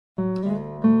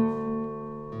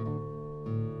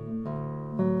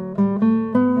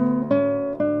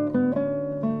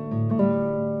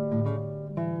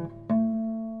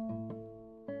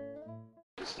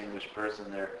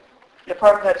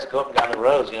part of that is go up and down the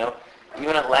roads,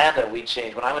 Even Atlanta, we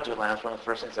changed. When I went to Atlanta, it's one of the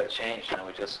first things I changed.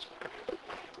 We just,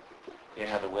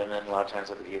 have the women, a lot of times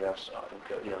at the eat up, so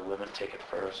women take it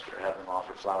first, or have them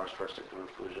offer flowers first at Guru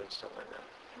Puja and stuff like that.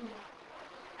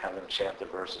 Have them chant the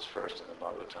verses first in the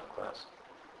Bhagavatam class.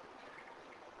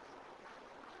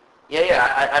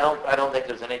 I don't think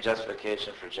there's any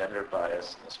justification for gender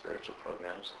bias in the spiritual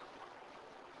programs.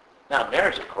 Now,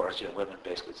 marriage, of course, women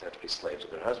basically have to be slaves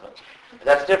of their husbands. But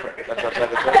that's different. That's outside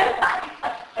the church.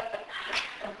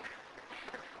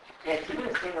 Yeah, it's even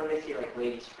a single issue like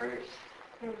ladies first.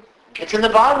 It's in the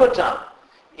Bhagavatam.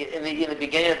 In the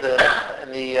beginning of the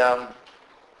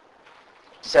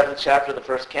 7th chapter of the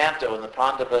first canto, when the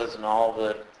Pandavas and all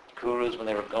the Kurus, when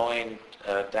they were going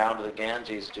down to the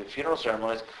Ganges to do funeral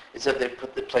ceremonies, it said they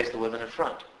placed the women in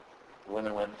front. The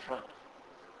women went in front.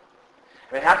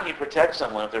 I mean, how can you protect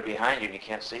someone if they're behind you and you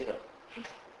can't see them?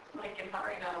 Like in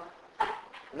Harino.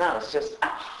 No, it's just,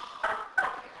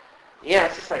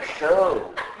 it's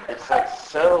just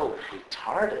so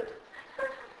retarded.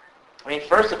 I mean,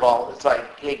 first of all, it's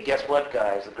like, hey, guess what,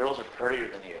 guys? The girls are prettier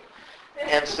than you.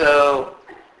 And so,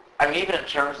 I mean, even in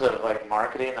terms of like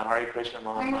marketing the Hare Krishna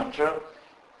Maha Mantra,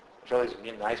 which are these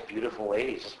nice, beautiful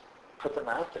ladies, just put them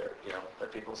out there,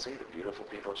 let people see the beautiful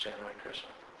people chanting Hare Krishna.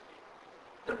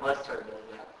 The bus tour does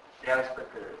that. They always put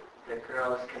the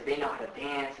girls, because they know how to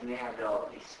dance, and they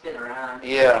spin around.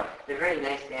 Yeah. They're very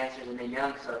nice dancers, and they're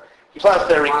young, so... Plus,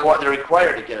 they're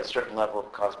required to get a certain level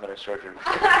of cosmetic surgery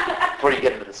before you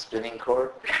get into the spinning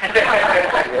cord.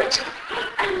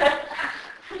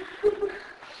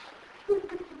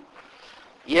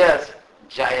 Yes,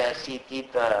 Jaya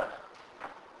Sitita.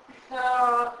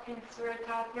 So, since we're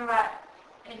talking about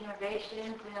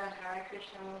innovations in the Hare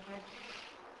Krishna movement,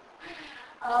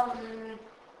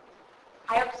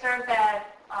 I observed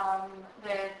that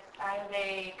the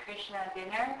Saturday Krishna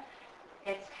dinner,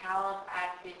 it's held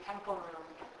at the temple room,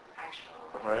 actually.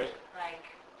 Right. Like,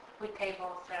 with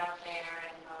tables set out there,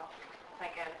 and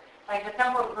like the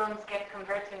temple rooms get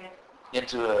converted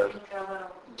into a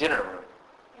little dinner room.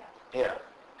 Yeah.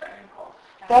 dining hall.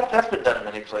 That's been done in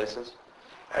many places.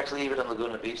 Actually, even in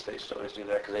Laguna Beach, they used to always do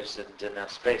that because they just didn't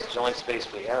have space. It's the only space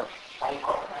we have. Hong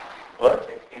Kong. What?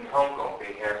 In Hong Kong,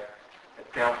 they have a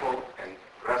temple and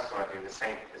restaurant in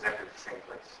exactly the same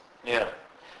place. Yeah.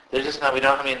 They're just not, I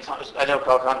know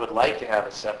Kalkan would like to have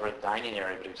a separate dining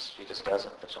area, but he just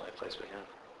doesn't. That's the only place we have.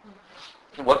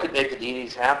 And what could make the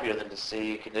deities happier than to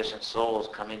see conditioned souls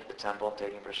coming to the temple and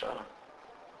taking prasadam?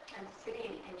 And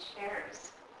sitting in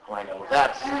chairs. Oh, I know.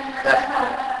 That's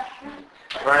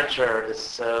furniture is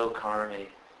so carny.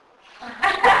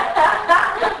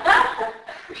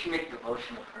 We should make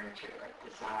devotional furniture, like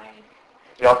design.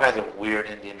 All kinds of weird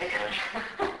Indian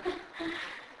furniture.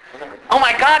 Oh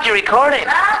my God, you're recording!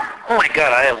 Oh my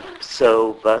God, I am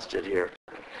so busted here.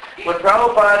 When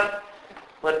Prabhupada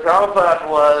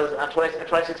was on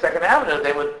 22nd Avenue,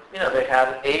 they would, they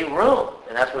had a room,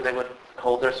 and that's where they would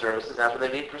hold their services, and that's where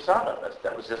they'd eat prasadam.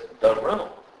 That was just the room.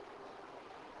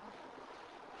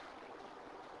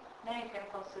 Many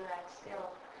temples do that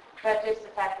still. But just the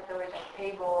fact that there were like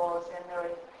tables and there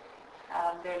was,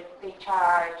 they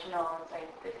charge, it's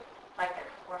like a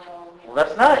formal. Well,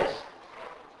 that's nice.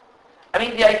 I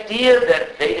mean, the idea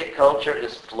that Vedic culture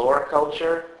is floor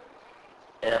culture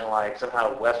and like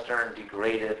somehow Western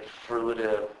degraded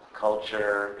fruitive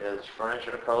culture is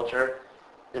furniture culture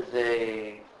is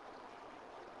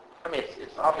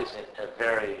it's obviously a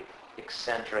very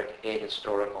eccentric,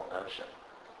 ahistorical notion.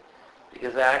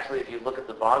 Because actually, if you look at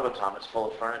the Bhagavatam, it's full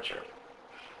of furniture.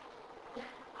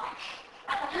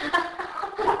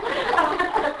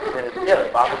 The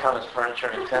Bhagavatam is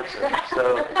furniture intensive.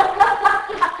 So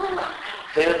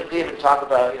they even talk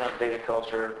about, Vedic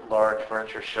culture, large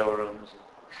furniture showrooms.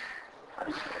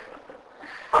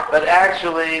 But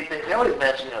actually, they always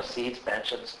mention, seats,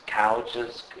 benches,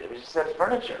 couches. It just says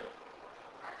furniture.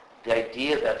 The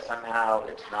idea that somehow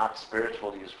it's not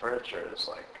spiritual to use furniture is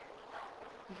like...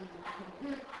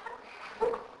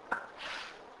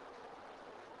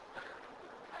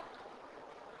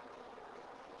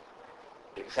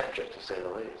 eccentric, to say the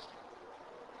least.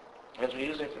 Because we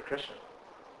use it for Krishna.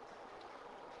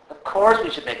 Of course we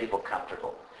should make people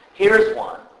comfortable. Here's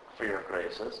one, for your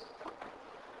graces.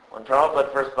 When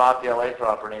Prabhupada first bought the LA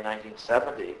property in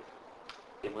 1970,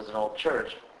 it was an old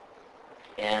church,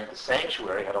 and the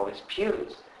sanctuary had all these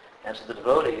pews. And so the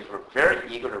devotees were very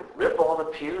eager to rip all the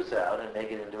pews out and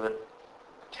make it into a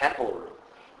temple room.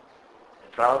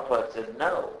 And Prabhupada said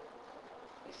no.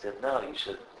 He said no,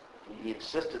 he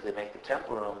insisted they make the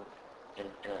temple room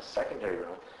in a secondary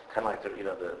room, kind of like the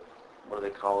what do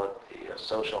they call it, the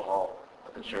social hall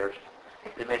of the church.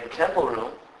 They made the temple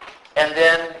room. And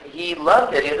then he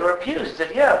loved it. There were pews. He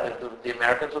said, yeah, the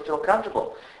Americans will feel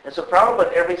comfortable. And so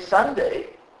Prabhupada, every Sunday,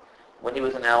 when he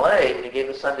was in L.A., when he gave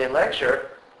the Sunday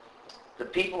lecture, the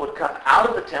people would come out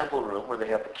of the temple room where they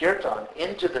have the kirtan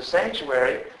into the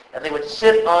sanctuary, and they would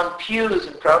sit on pews,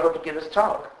 and Prabhupada would give his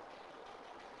talk.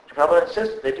 And Prabhupada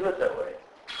insisted they do it that way.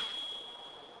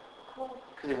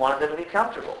 Because he wanted them to be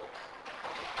comfortable.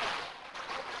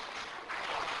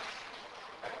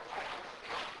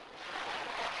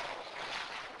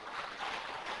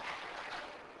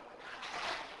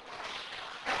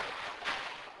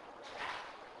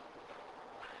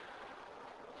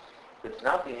 It's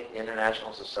not the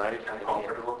International Society for Indian.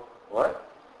 Uncomfortable. What?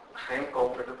 I'm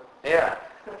comfortable. Yeah.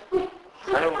 I mean,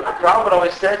 Prabhupada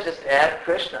always said just add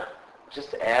Krishna.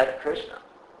 Just add Krishna.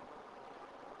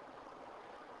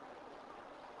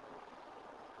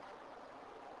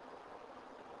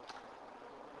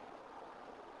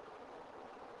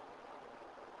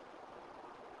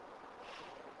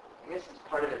 I guess it's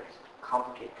part of it is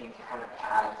complicate things. It kind of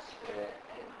adds to it.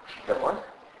 The what?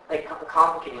 Like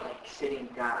complicating, like sitting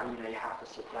down. You have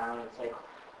to sit down. It's like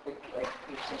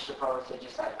essentially probably said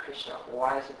just add Krishna.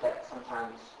 Why is it that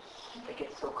sometimes it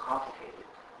gets so complicated?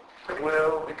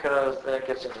 Well, because that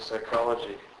gets into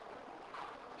psychology.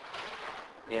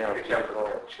 Maybe temples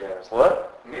have chairs.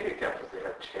 What? Maybe temples they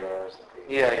have chairs.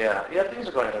 Yeah. Things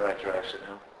are going in the right direction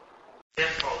now. You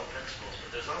have to follow the principles,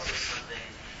 but there's also something,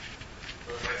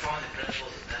 well, if I follow the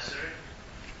principles is necessary,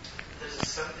 there's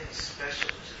something special,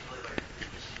 which is really like,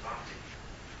 which is bhakti.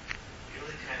 You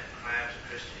really kind of cry out to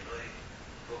Krishna, you really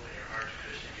open your heart to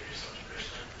Krishna, give yourself to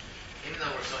Krishna. Even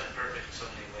though we're so imperfect in so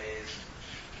many ways,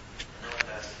 no one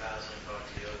bats 1,000 in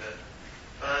bhakti yoga,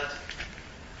 but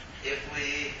if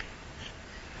we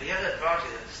have that bhakti,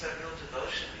 just that real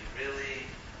devotion,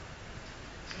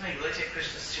 sometimes you really take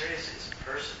Krishna seriously as a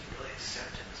person, you really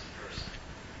accept him as a person.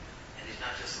 And he's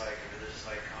not just like a religious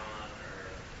icon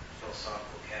or a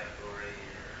philosophical category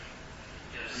or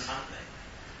just something.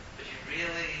 But you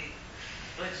really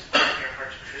just open your heart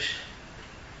to Krishna.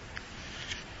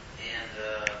 And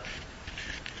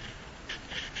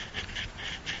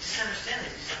just understand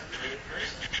that he's not really a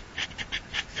person.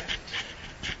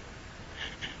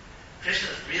 Krishna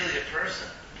is really a person.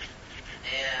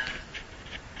 And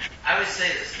I always say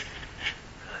this,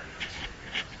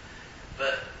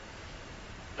 but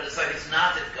it's like it's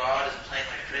not that God is playing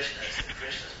like Krishna, it's that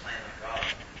Krishna is playing like God.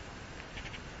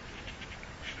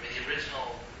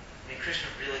 Krishna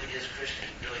really is Krishna.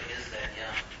 He really is that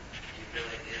young. He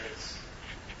really is.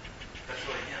 That's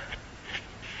really him.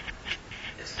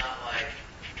 It's not like...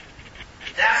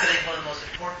 That's, I think, one of the most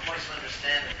important points to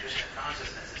understand in Krishna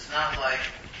consciousness. It's not like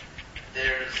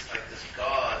there's like this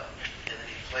God and then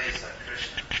he plays like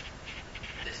Krishna.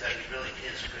 It's that he really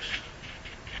is Krishna.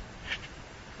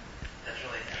 That's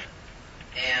really him.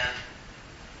 And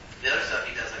the other stuff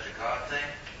he does like the God thing,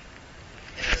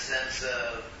 in the sense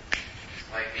of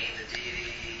like being the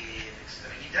deity.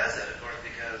 I mean, he does that, of course,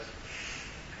 because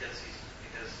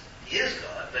he is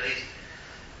God, but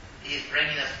he's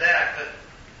bringing us back, but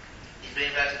he's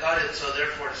bringing back to Godhead. So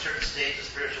therefore, at a certain stage of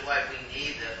spiritual life, we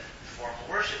need the formal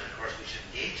worship. And of course, we should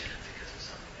engage in it because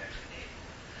it's something we actually need.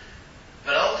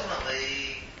 But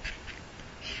ultimately,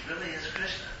 he really is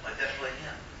Krishna. Like, that's really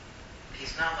him.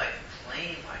 He's not like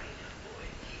playing like a young boy.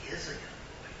 He is a young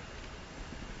boy.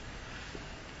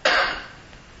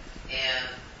 And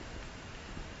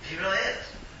he really is.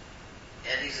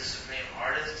 And he's a supreme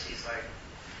artist. He's like,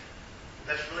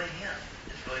 that's really him.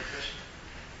 It's really Krishna.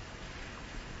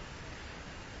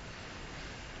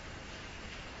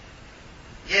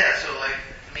 Yeah, so like,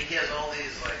 I mean, he has all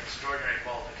these like extraordinary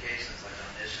qualifications like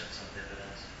omniscience,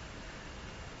 omnipotence,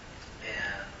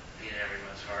 and being in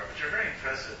everyone's heart, which are very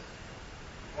impressive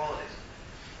qualities.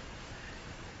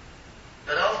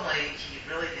 But ultimately, he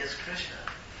really is Krishna.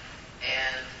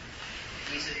 And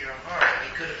he's in your heart. I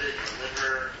mean, he could have been in your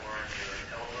liver, or in your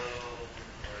elbow,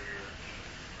 or your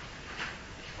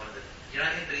one of the. You know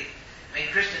what I mean?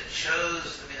 But Krishna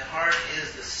chose. I mean, the heart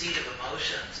is the seat of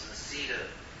emotions, and the seat of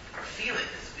our feelings.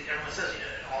 Everyone says,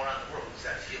 all around the world, what's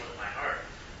that feel in my heart?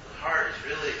 The heart is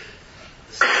really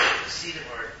the seat of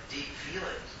our deep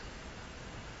feelings.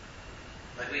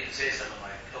 Like we can say something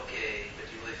like, okay, but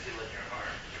you really feel in your heart.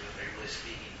 Are you really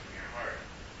speaking from your heart?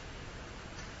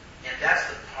 And that's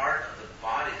the part of the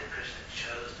body that Krishna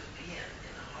chose to be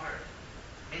in the heart.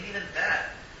 I mean, even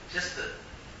that, just the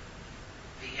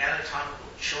anatomical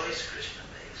choice Krishna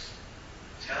makes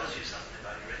tells you something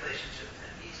about your relationship with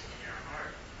him. He's in your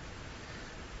heart.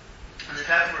 And the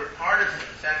fact that we're part of him,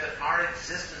 the fact that our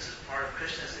existence is part of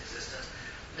Krishna's existence,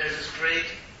 there's this great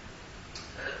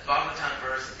Bhagavatam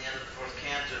verse at the end of the fourth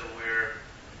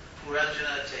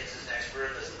Arjuna takes his next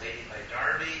birth as a lady by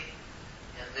Darby,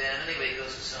 and then anyway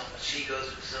she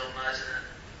goes through so much,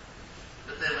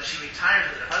 but then when she retires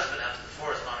with her husband out to the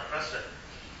forest, Vanaprastha,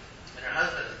 and her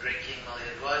husband, the great king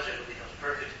Malayadwaja, who becomes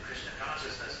perfect in Krishna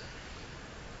consciousness,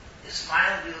 his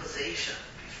final realization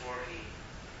before he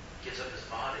gives up his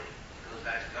body, he goes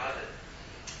back to Godhead,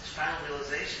 his final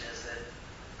realization is that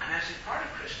I'm actually part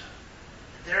of Krishna.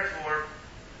 And therefore,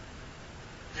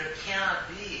 there cannot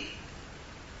be,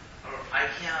 or I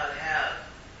cannot have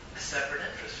a separate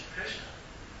interest from Krishna.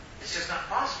 It's just not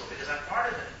possible because I'm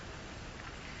part of it.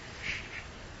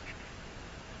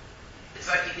 It's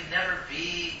like it could never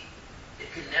be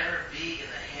in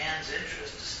the hand's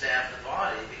interest to stab the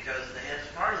body because the hand is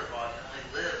part of the body and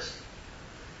only lives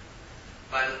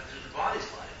through the body's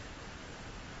life.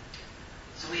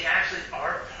 So we actually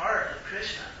are part of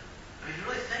Krishna. I mean, if you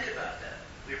really think about that,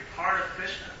 we're part of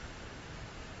Krishna.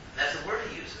 That's the word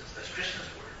he uses. That's Krishna's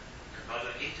word. In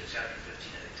Bhagavad Gita, chapter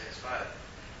 15, I think, text 5.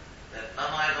 That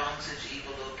Mamai Vamsa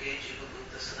Jiva Loke Jiva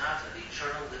Gupta Sanatana, the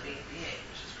eternal living being,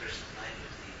 which is Krishna's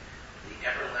language, the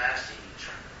everlasting,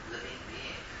 eternal living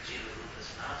being, Jiva Gupta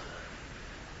Sanatana,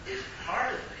 is part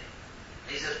of me.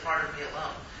 And he says, part of me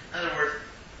alone. In other words,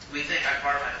 we think I'm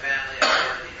part of my family, I'm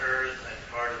part of the earth, I'm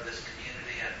part of this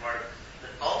community, I'm part of...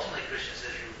 But ultimately, Krishna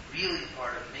says, you're really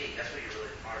part of me. That's what you're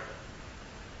really part of.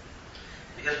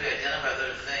 Because we identify with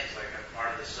other things, like I'm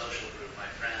part of this social group, my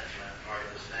friends, or I'm part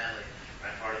of this family, or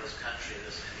I'm part of this country,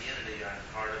 this community, or I'm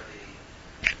part of the,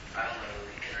 I don't know,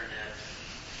 the internet,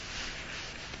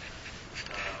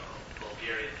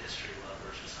 Bulgarian history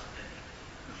lovers or something.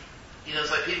 You know,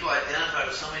 it's like people identify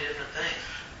with so many different things.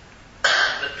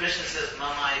 But Krishna says,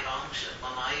 Mama Eva Angsha,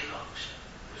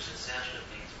 which in Sanskrit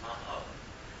means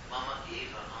Mama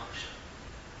Eva Angsha.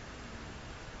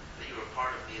 That you are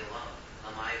part of me alone.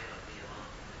 Mama Eva, me alone.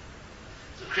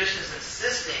 So Krishna is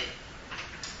insisting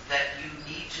that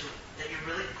that you're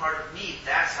really part of me.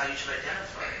 That's how you should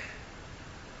identify.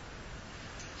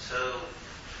 So,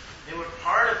 they were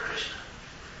part of Krishna.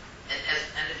 And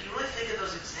if you really think of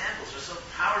those examples, they're so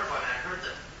powerful. I mean, I heard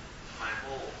them my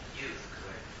whole youth, because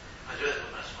I enjoyed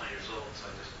them when I was 20 years old, so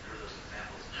I just heard those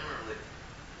examples innumerably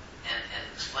and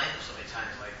explained them so many times,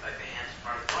 like the hand is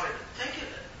part of the body. But think of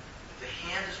it. The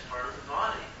hand is part of the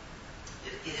body.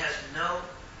 It has no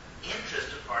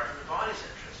interest apart from the body's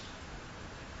interest.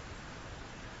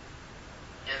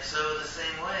 And so in the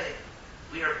same way,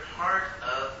 we are part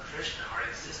of Krishna. Our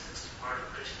existence is part of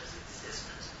Krishna's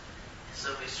existence. And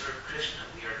so we serve Krishna.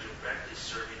 We are directly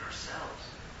serving ourselves.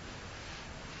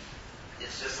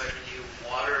 It's just like when you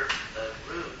water the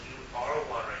root, you are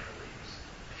watering the leaves.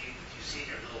 If you see in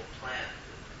your little plant,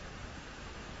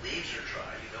 the leaves are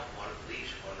dry, you don't water the leaves,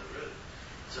 you water the root.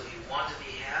 So if you want to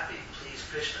be happy, please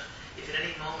Krishna. If at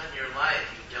any moment in your life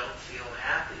you don't feel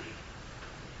happy,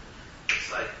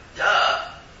 it's like, duh,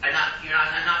 I'm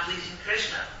not pleasing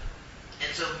Krishna.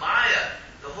 And so Maya,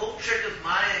 the whole trick of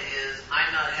Maya is, I'm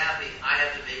not happy, I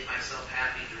have to make myself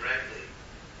happy directly.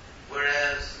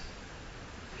 Whereas,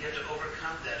 we have to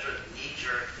overcome that sort of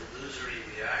knee-jerk, illusory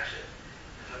reaction.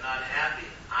 If I'm not happy,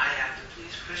 I have to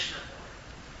please Krishna more.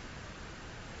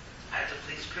 I have to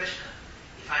please Krishna.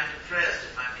 If I'm depressed,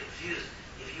 if I'm confused,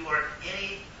 if you are in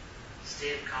any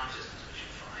state of consciousness which you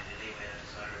find in any way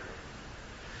undesirable,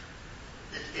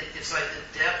 it's like the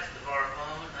depth of our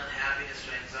own unhappiness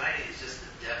or anxiety is just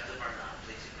the depth of our not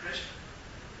pleasing Krishna.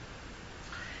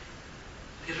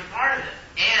 Because we're part of it.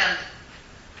 And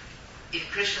if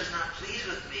Krishna is not pleased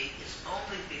with me, it's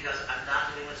only because I'm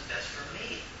not doing what's best for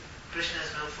me. Krishna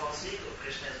has no false ego.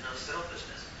 Krishna has no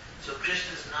selfishness. So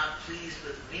Krishna is not pleased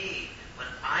with me when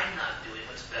I'm not doing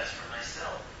what's best for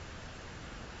myself.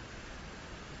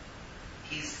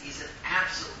 He's an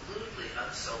absolutely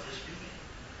unselfish being.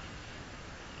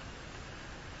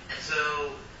 And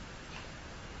so,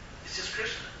 it's just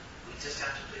Krishna. We just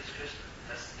have to please Krishna.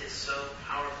 It's so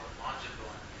powerful and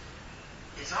logical.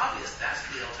 And it's obvious that's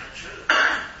the ultimate truth,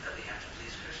 that we have to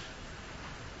please Krishna.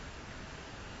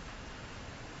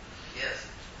 Yes?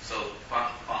 So,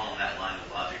 following that line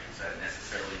of logic, does that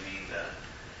necessarily mean that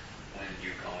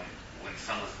when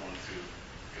someone's going through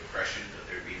depression, that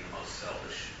they're being the most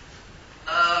selfish?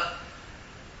 Well,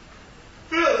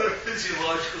 there are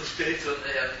physiological states that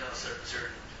they have,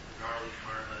 certain gnarly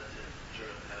karma to sort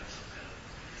of have some kind of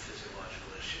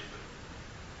physiological issue.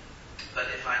 But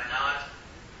if I'm not,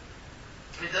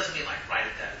 it doesn't mean like right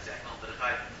at that exact moment,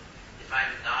 but if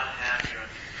I'm not happy or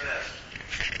depressed,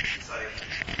 it's like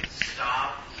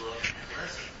stop, look, and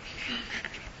listen.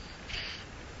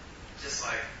 Just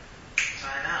like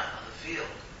time out on the field.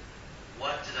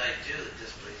 What did I do that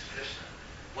displeased Krishna?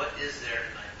 What is there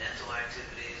in my mental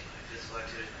activities, my physical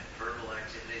activities, my verbal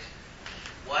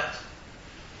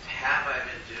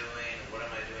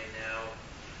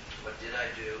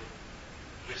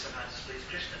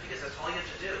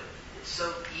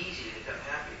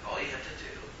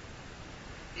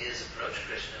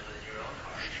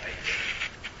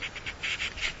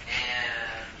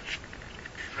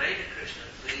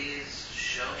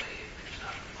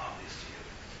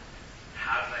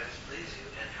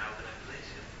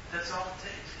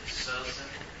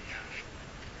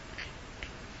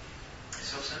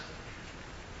simple.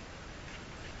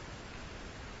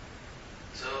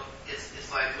 So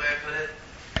it's like the way I put it.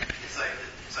 It's like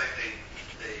they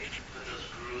put those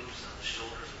grooves on the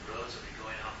shoulders of roads. If you're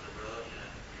going off the road, you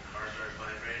know, your car starts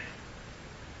vibrating.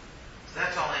 So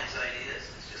that's all anxiety is.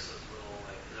 It's just those little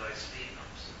they're like speed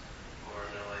bumps, or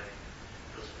they're like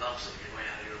those bumps if you're going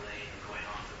out of your lane or going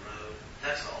off the road.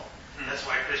 That's all. That's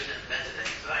why Krishna invented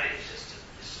anxiety. It's just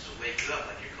to wake you up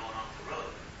like you're going off the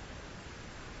road.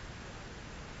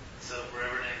 So if we're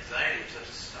ever in anxiety, we just have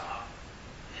to stop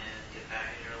and get back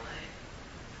in your lane,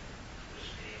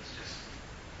 which means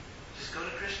just go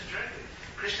to Krishna directly.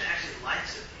 Krishna actually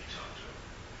likes it when you talk to him.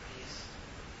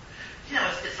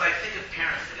 It's like, think of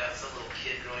parents that got some little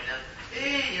kid growing up.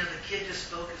 Hey, the kid just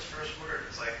spoke his first word.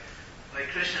 It's like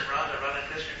Krishna and Radha and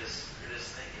Krishna are just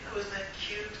thinking, isn't that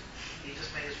cute? He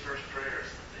just made his first prayer or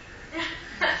something.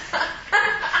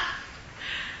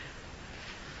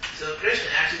 So Krishna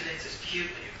actually thinks it's cute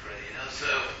when you pray, So,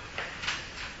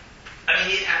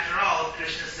 after all,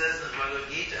 Krishna says in the Bhagavad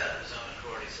Gita, of his own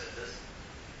accord, he said this,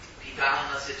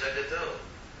 Pitamasya Jagato,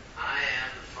 I am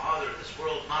the father of this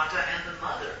world, Mata, and the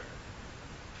mother.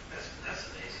 That's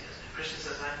amazing, isn't it? Krishna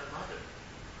says, I'm the mother.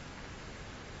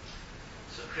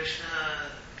 So Krishna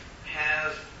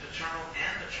has paternal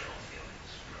and maternal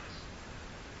feelings for us.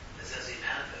 As he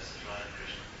manifests as Radha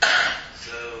Krishna.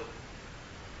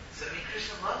 So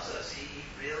Krishna loves us. He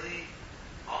really,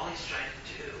 all he's trying to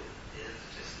do is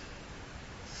just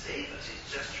save us. He's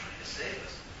just trying to save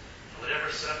us. And whatever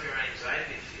suffering or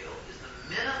anxiety we feel is the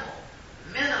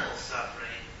minimal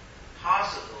suffering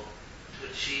possible to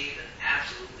achieve an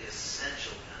absolutely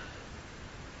essential benefit.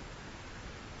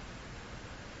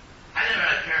 I never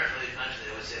had parents really mention,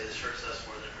 they always say this hurts us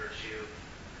more than it hurts you.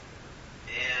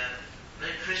 And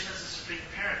Krishna is the supreme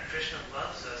parent. Krishna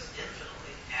loves us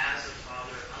infinitely as a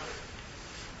father and mother.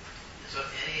 And so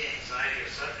if any anxiety or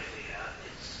suffering we have,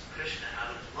 it's Krishna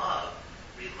out of love,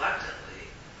 reluctantly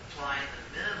applying the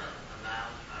minimum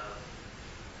amount of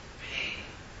pain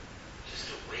just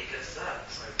to wake us up.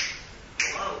 It's like,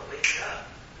 hello, wake up.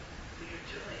 What are you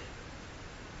doing?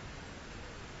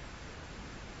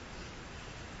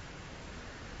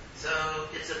 So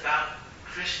it's about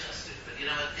Krishna, stupid.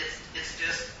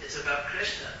 It's about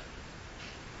Krishna.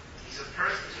 He's a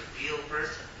person. He's a real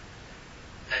person.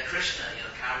 That Krishna,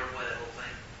 coward boy, that whole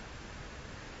thing.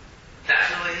 That's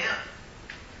really him.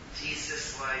 He's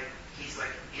just he's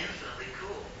infinitely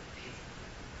cool.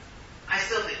 I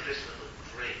still think Krishna would look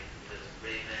great with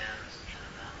Ray-Bans and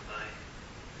a mountain bike.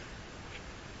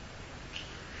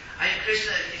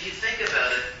 Krishna, if you think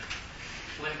about it,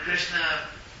 when Krishna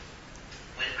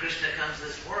comes to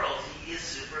this world, he is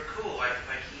super cool. He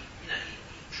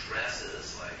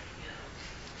dresses to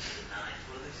the nines.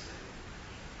 What do they say?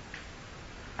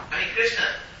 Krishna,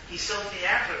 he's so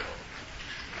theatrical.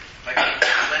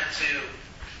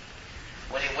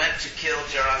 When he went to kill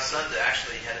Jarasandha,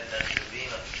 actually he had it done to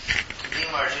Bhima.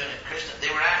 Bhima, Arjuna, and Krishna,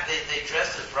 they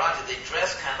dressed as Brahmins. They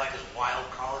dressed kind of like as wild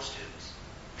college students.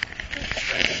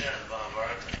 Especially there in the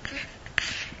Mahabharata.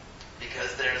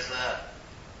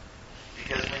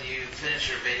 Because when you finish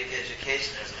your Vedic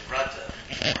education, there's a vrata,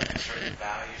 like a certain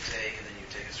vow you take, and then you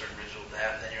take a certain ritual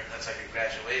bath, and then that's like your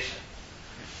graduation.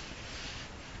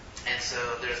 And so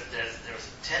there was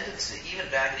a tendency, even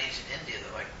back in ancient India,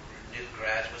 that new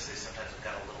graduates, they sometimes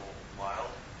got a little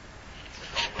wild.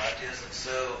 They're called vratyas. And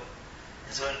so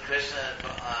when Krishna,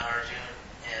 Arjuna,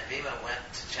 and Bhima went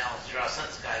to challenge Jarasandha,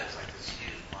 this guy was like this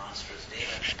huge, monstrous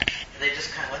demon. And they just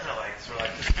kind of went there through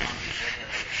this funky thing, and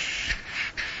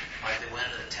they went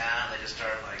into the town, they just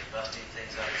started busting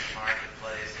things out of the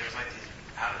marketplace. There was these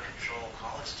out of control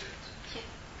college students.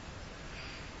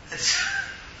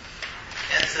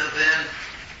 And so then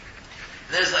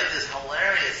there's this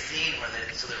hilarious scene where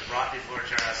they're brought before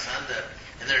Jarasandha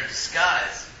and they're in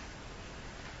disguise.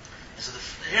 And so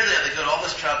here they go to all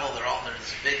this trouble, they're all in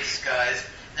this big disguise.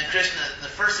 And Krishna, the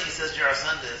first thing he says to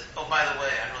Jarasandha is, oh, by the way,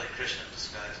 I'm really Krishna in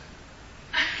disguise.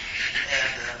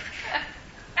 And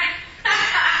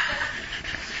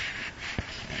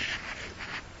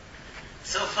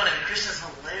so funny. Krishna's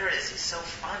hilarious. He's so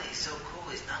funny. He's so cool.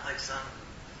 He's not like some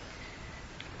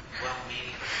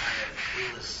well-meaning but kind of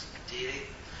clueless deity.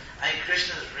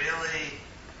 Krishna's really...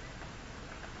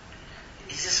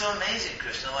 He's just so amazing,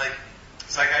 Krishna.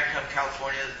 It's like I come to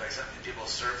California, some people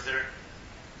surf there.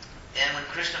 And when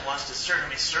Krishna wants to surf,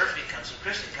 surfing comes from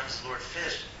Krishna. He comes as Lord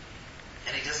Fish.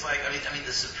 And he just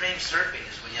the supreme surfing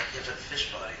is when you have to have a fish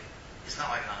body. It's not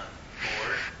like on a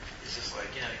board. It's just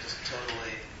you just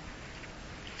totally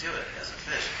do it as a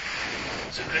fish.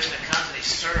 So Krishna comes and he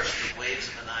surfs the waves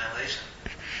of annihilation.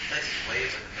 He makes these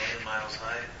waves 1,000,000 miles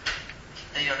high.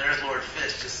 And there's Lord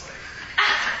Fish, just like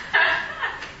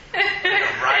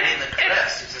riding the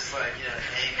crest. He's just like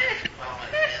hanging. Well, my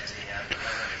hands he had, but I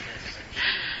don't have any hands. He's like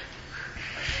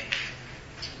hanging.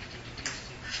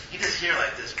 You just hear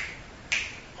like this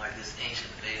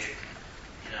ancient Vedic,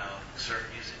 surf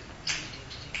music.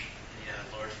 And,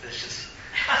 Lord Fish is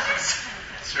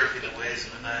surfing the waves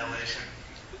of annihilation.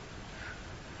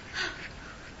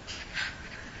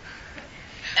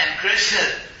 And Krishna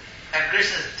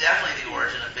is definitely the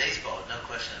origin of baseball, no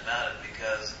question about it,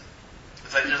 because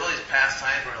it's like there's all these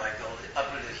pastimes where like they'll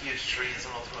uproot a huge tree and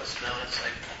someone will throw a stone and it's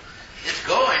like, it's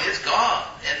gone.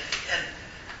 And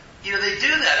they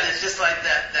do that. It's just like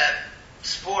that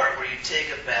sport where you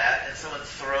take a bat and someone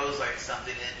throws like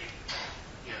something and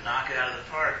you knock it out of the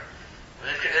park.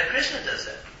 And Krishna does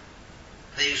that.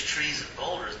 They use trees and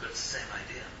boulders, but it's the same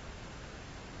idea.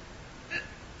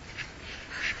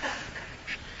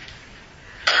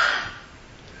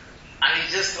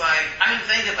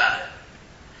 Think about it.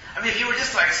 If you were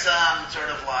just like some sort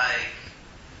of like,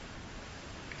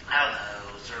 I don't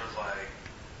know, sort of like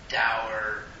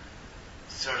dour,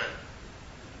 sort of,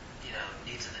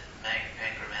 needs an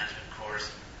anger management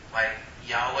course, like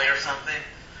Yahweh or something.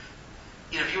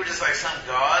 If you were just like some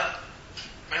god,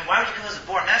 why would you come as a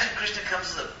boar? Imagine Krishna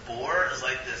comes as a boar, as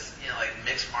like this, like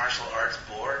mixed martial arts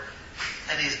boar,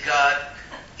 and he's got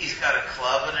a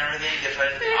club and everything. He gets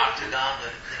right into the octagon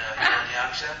with,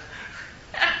 Hiranyaksha.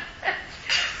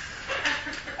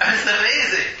 It's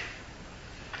amazing.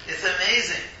 It's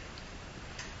amazing.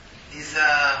 He's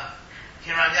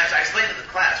Hiranyaksha. I explained it in the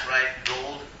class, right?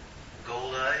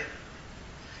 Gold eye.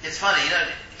 It's funny,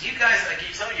 do you guys, like,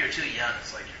 some of you are too young.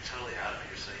 It's like you're totally out of it.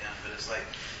 You're so young. But it's like,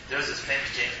 there was this famous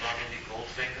James Bond movie,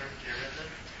 Goldfinger. Do you remember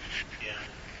it? Yeah.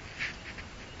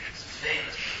 It's a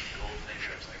famous movie,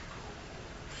 Goldfinger. It's like,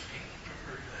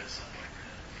 Goldfinger. That's something like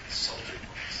that. Sultry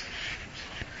voice.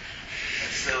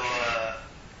 And so,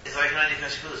 it's like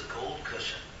Hiranyakashipu is gold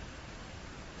cushion.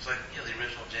 It's like, the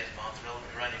original James Bond thriller,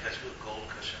 Hiranyakashipu, gold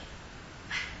cushion.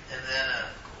 And then,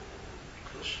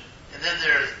 gold cushion. And then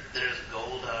there's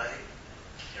Gold Eye,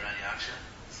 Hiranyaksha.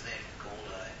 It's the name, Gold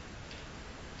Eye.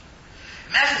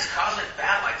 Imagine this cosmic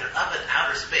battle, like they're up in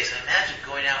outer space. And imagine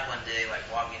going out one day, like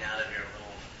walking out of your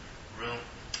little room,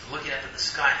 looking up at the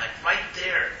sky, and like right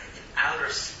there in outer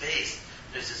space,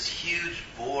 there's this huge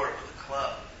boar with a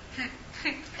club.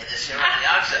 And this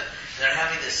Hiranyaksha, and they're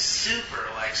having this super,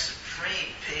 like,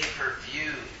 supreme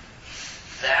pay-per-view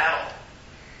battle.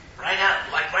 Right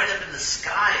up in the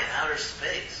sky in outer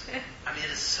space.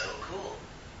 It is so cool.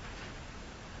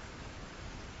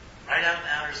 Right out in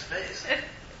outer space.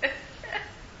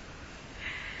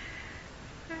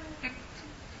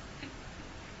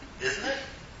 Isn't it?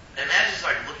 Imagine just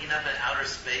like looking up in outer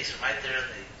space, right there, and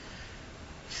they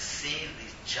seeing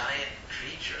these giant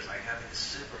creatures like having this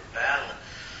super battle,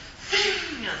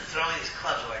 and throwing these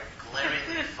clubs, like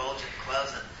glaringly effulgent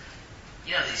clubs, and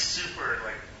these super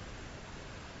like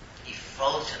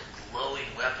effulgent, glowing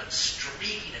weapons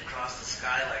streaking across the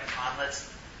sky like comets.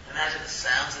 Imagine the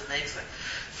sounds it makes. Like,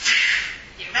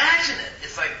 imagine it.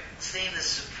 It's like seeing this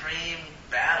supreme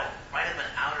battle right up in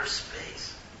outer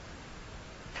space.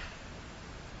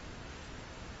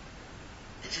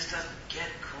 It just doesn't get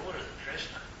cooler than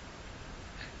Krishna.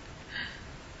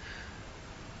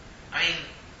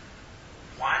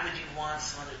 Why would you want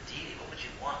some other deity? What would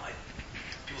you want? Like,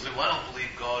 people say, well, I don't believe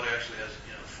God actually has,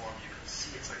 form you can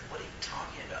see. It's like, what are you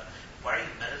talking about? Why are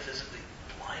you metaphysically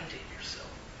blinding yourself?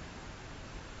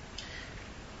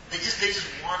 They just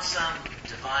want some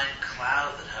divine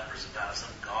cloud that hovers about,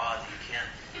 some God that you can't.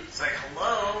 It's like,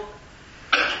 hello,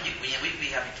 we'd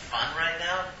be having fun right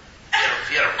now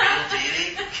if you had a real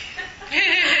deity.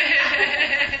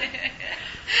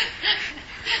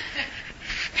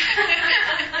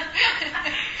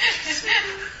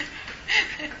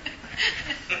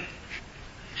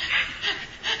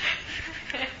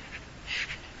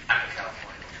 I'm in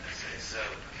California, what can I say? So,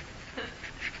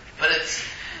 but it's,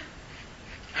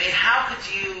 how could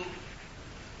you,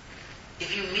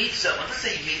 if you meet someone, let's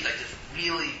say you meet like this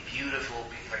really beautiful,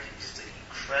 like just an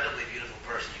incredibly beautiful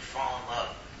person, you fall in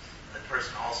love, and the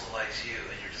person also likes you,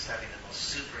 and you're just having the most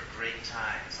super great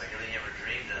time. It's like everything you ever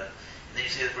dreamed of. And then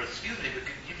you say to the person, excuse me, but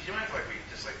you don't have to like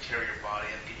just like tear your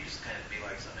body up. Could you just kind of be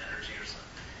like some energy or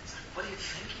something? It's like, what are you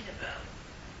thinking about?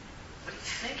 What are you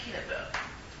thinking about?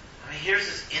 Here's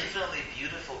this infinitely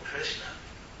beautiful Krishna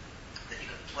that you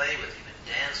can play with, you can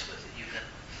dance with,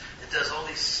 it does all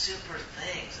these super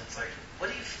things. It's like, what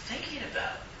are you thinking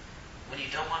about when you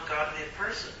don't want God to be a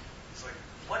person? It's like,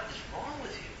 what is wrong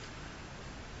with you?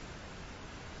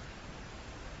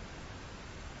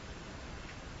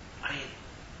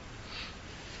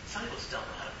 Some people just don't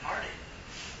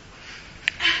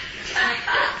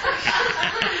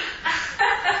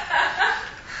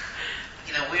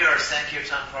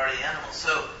fingers on party animals.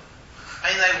 So,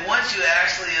 I mean, like, once you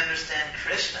actually understand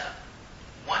Krishna,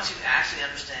 why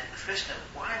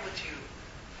would you,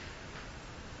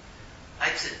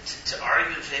 like, to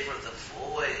argue in favor of the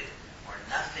void or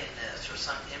nothingness or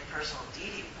some impersonal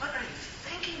deity? What are you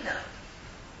thinking of?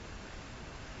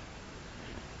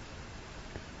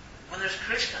 When there's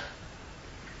Krishna.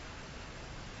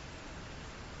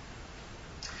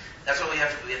 That's what we have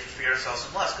to free ourselves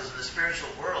from lust, because in the spiritual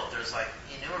world there's like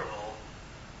innumerable,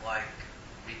 like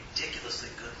ridiculously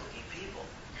good-looking people.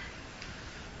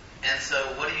 And so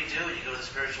what do you do when you go to the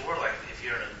spiritual world? Like if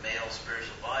you're in a male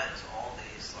spiritual body, there's all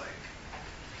these like,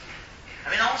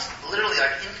 I mean almost literally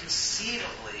like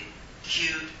inconceivably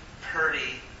cute,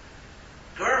 purty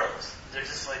girls. They're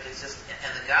just like, it's just, and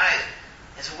the guys,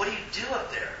 and so what do you do up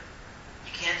there?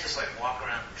 You can't just like walk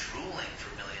around drooling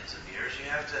for millions of years. You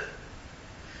have to,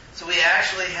 so we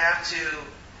actually have to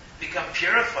become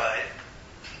purified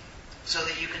so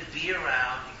that you can be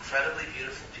around incredibly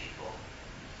beautiful people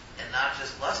and not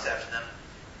just lust after them.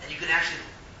 And you can actually,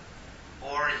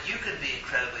 or you can be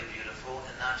incredibly beautiful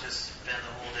and not just spend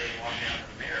the whole day walking out in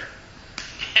the mirror.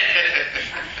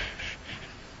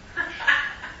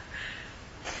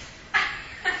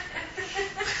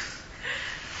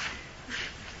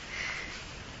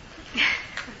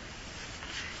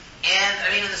 And I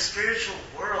mean, in the spiritual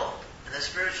world,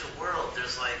 there's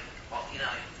like, all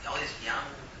these young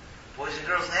boys and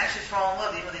girls, and they actually fall in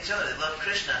love even with each other. They love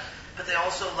Krishna, but they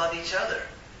also love each other.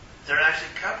 They're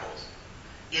actually couples.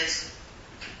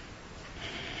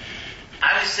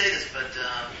 I always say this, but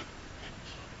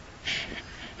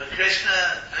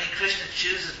Krishna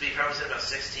chooses to be probably said about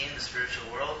 16 in the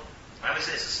spiritual world. I always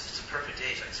say it's a perfect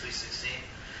age, like sweet 16,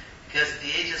 because at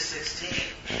the age of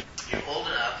 16, you're old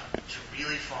enough to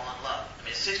really fall in love. I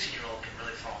mean, a 16-year-old can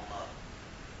really fall in love.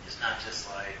 It's not just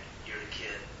like you're a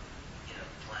kid,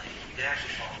 playing. You can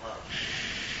actually fall in love.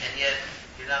 And yet,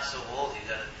 you're not so old, you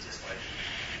gotta just like be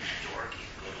dorky,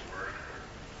 go to work, or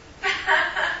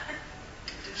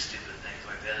do stupid things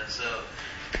like that. And so,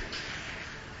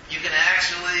 you can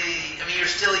actually, you're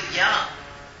still young.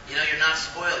 You're not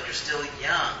spoiled, you're still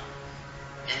young.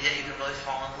 And yet you can really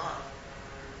fall in love.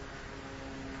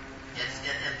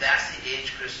 And that's the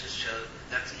age Krishna showed.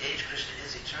 That's the age Krishna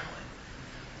is eternally.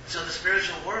 So in the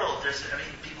spiritual world,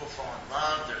 people fall in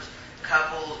love. There's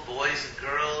couples, boys and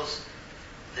girls.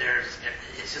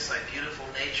 It's just like beautiful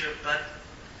nature. But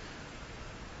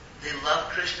they love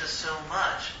Krishna so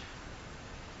much.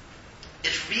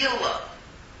 It's real love.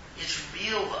 It's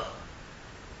real love.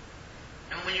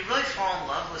 And when you really fall in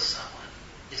love with someone,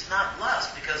 it's not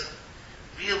lust, because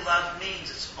real love means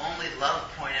it's only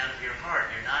love pouring out of your heart.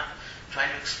 You're not trying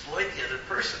to exploit the other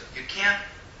person. You can't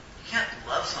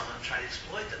love someone and try to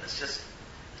exploit them. It's just,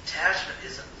 attachment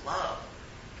isn't love.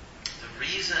 The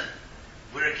reason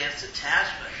we're against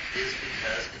attachment is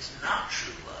because it's not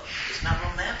true love. It's not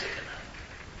romantic enough.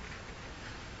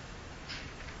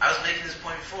 I was making this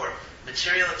point before.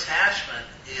 Material attachment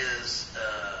is,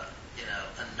 a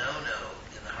no-no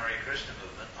in the Hare Krishna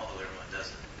movement, although everyone does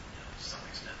it, to some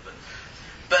extent.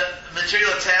 But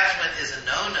material attachment is a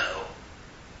no-no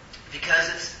because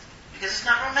it's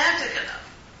not romantic enough.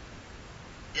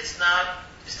 It's not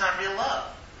real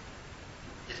love.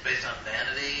 It's based on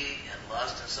vanity and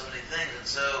lust and so many things. And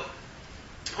so,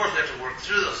 of course, we have to work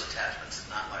through those attachments. It's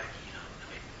not like,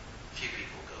 few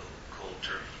people go cold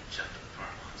turkey and jump in the park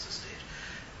on the stage.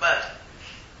 But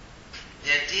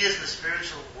the ideas in the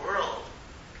spiritual world,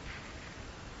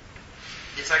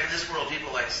 it's like in this world,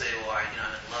 people like to say, well, I'm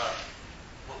in love.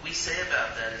 What we say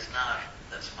about that is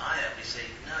that's Maya. We say,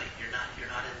 no, you're not in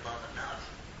love enough.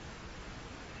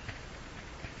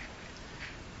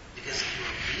 Because if you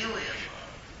were really in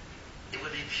love, it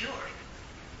would be pure.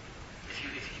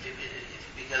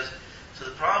 So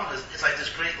the problem is, it's like this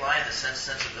great line in the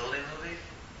Sensibility movie.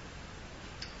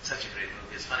 Such a great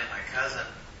movie. It's funny, my cousin,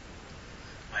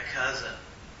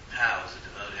 Pal, was a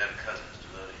devotee. I have a cousin who's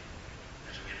a devotee.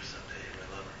 I should meet her someday. I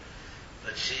love her.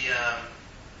 But she,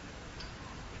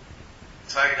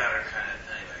 so I got her kind of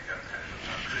hooked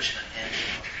on Krishna and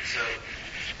devotion. So,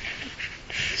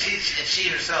 she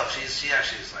herself, she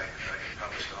actually is like a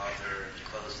published author,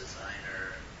 clothes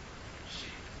designer, she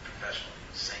professional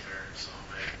singer,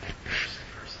 songwriter, interesting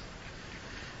person.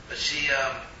 But she,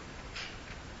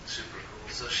 super cool.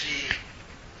 So she's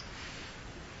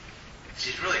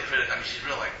really critical. She's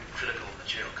real critical of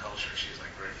material culture. She's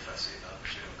like very fussy about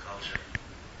material culture.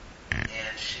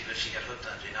 And she got hooked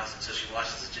on Jane Austen, so she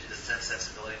watches the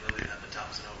Sensibility movie with Emma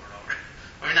Thompson over and over.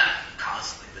 Not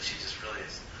constantly, but she just really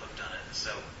is hooked on it. And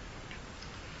so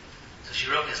she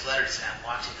wrote me this letter to say, I'm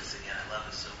watching this again. I love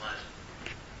it so much.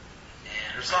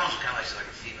 And her her songs were kind of like she's like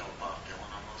a female Bob Dylan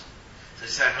almost. So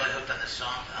she said, I'm really hooked on this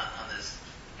song, on this.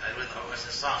 I really watched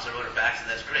this song, so I wrote her back. So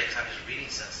that's great because I'm just reading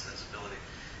sensibility.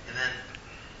 And then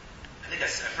I think I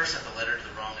first sent the letter to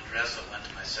the wrong address, so I went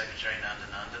to my secretary Nanda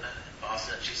Nandana in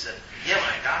Boston, and she said, yeah,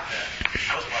 when I got that,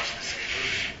 I was watching the same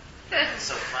movie. It's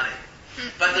so funny.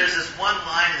 But there's this one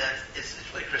line that it's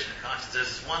really Krishna conscious. There's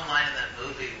this one line in that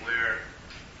movie where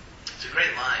it's a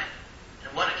great line, and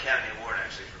won Academy Award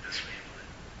actually for best screenplay.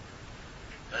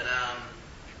 But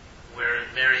where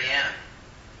Marianne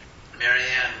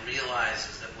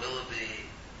realizes that Willoughby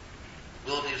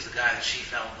was the guy that she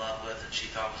fell in love with, and she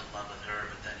thought was in love with her,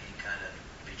 but then he kind of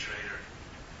betrayed her.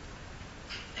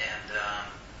 And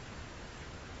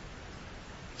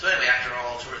so anyway, after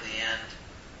all, toward the end,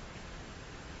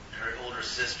 her older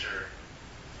sister,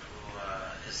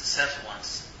 who is the sensible one,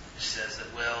 says that,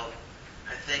 well,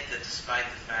 I think that despite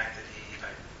the fact that he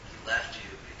left you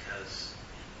because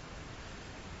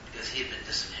he had been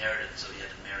disinherited, so he had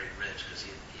to marry rich because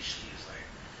he was like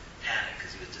panicked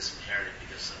because he was disinherited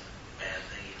because of some bad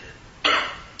thing he did.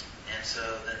 And so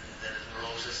then her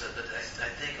older sister said, but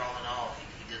I think all in all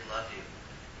he did love you.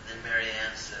 And then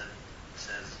Marianne says,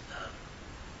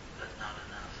 but not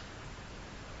enough.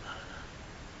 Not enough.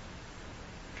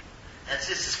 And it's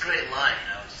this great line, you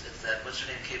know. It's that, what's her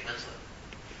name, Kate Winslet?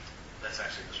 That's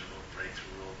actually was her little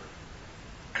breakthrough role.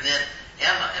 And then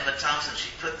Emma Thompson, she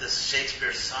put this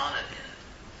Shakespeare sonnet in it,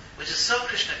 which is so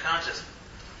Krishna conscious,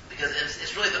 because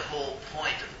it's really the whole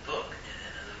point of the book and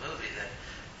of the movie.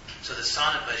 So the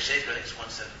sonnet by Shakespeare, I think it's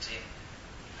 117,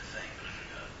 I think, but I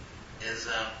forgot, is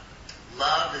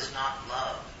love is not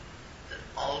love that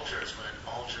alters when an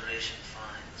alteration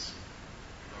finds,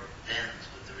 nor bends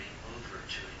with the remover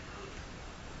to remove.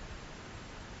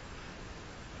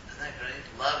 Isn't that great?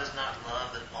 Love is not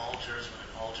love that alters when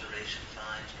an alteration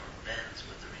finds, nor bends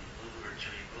with the remover to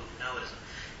remove. No, it is an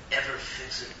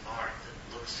ever-fixed mark that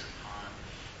looks upon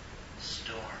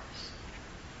storms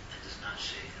and does not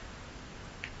shake them.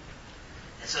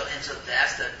 And so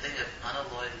that's that thing of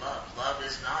unalloyed love. Love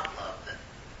is not love that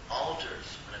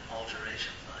alters when an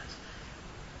alteration finds.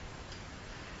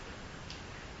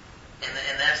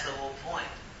 And that's the whole point.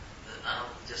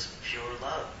 Just pure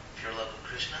love of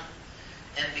Krishna.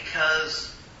 And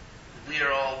because we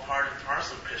are all part and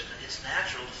parcel of Krishna, it's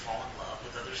natural to fall in love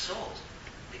with other souls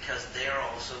because they are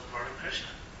also part of Krishna.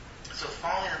 So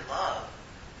falling in love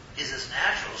is as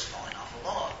natural as falling off a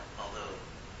log, although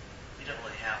we don't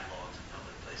really have logs in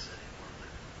public places anymore.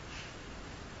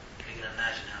 But you can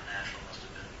imagine how natural it must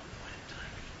have been at one point in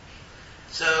time.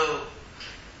 So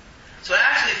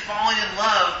actually falling in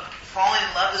love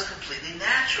is completely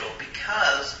natural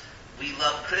because we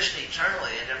love Krishna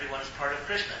eternally and everyone is part of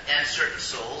Krishna. And certain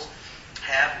souls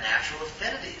have natural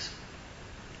affinities.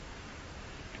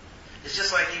 It's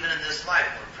just like even in this life,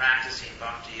 when we're practicing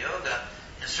bhakti yoga,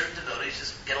 and certain devotees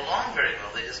just get along very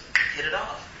well. They just hit it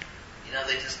off. You know,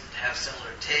 they just have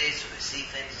similar tastes, or they see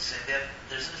things the same way.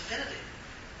 There's an affinity.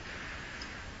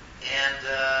 And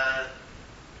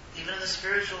even in the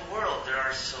spiritual world, there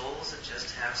are souls that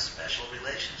just have special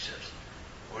relationships,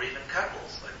 or even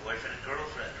couples, like boyfriend and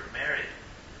girlfriend, or married.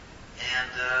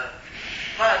 And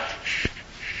but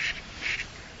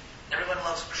everyone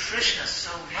loves Krishna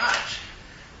so much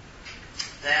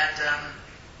that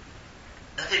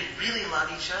they really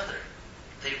love each other.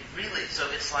 So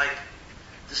it's like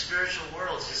the spiritual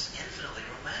world is just infinitely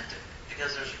romantic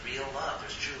because there's real love,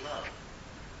 there's true love.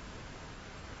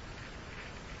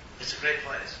 It's a great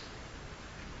place.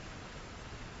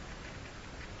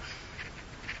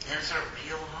 And it's our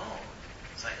real home.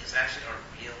 It's actually our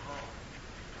real home.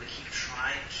 We keep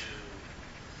trying to,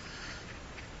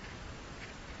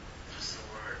 what's the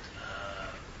word?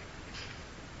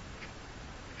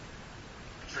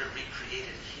 Sort of recreate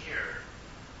it here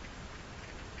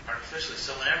artificially.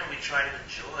 So whenever we try to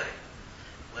enjoy,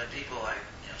 when people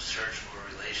search for a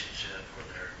relationship or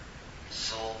their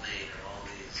soulmate or all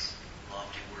these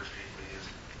lofty words people use,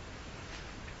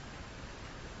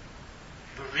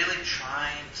 we're really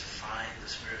trying to find the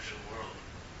spiritual world.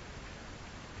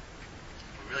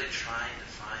 We're really trying to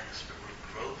find we're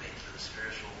groping for the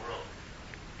spiritual world.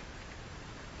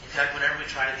 In fact, whenever we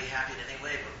try to be happy in any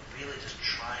way, we're really just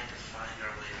trying to find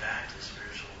our way back to the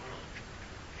spiritual world.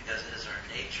 Because it is our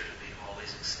nature to be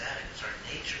always ecstatic. It's our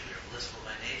nature. We are blissful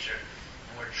by nature.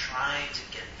 And we're trying to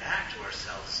get back to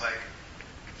ourselves.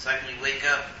 It's like when you wake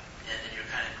up and you're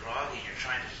kind of groggy, you're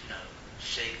trying to,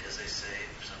 shake, as they say,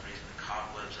 for some reason, the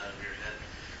cobwebs out of your head.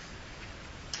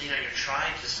 You're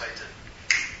trying just to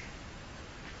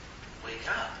wake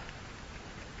up.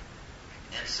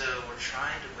 And so we're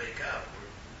trying to wake up.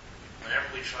 whenever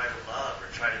we try to love or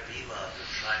try to be loved or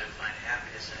try to find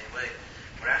happiness in any way,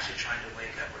 we're actually trying to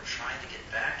wake up. We're trying to get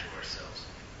back to ourselves.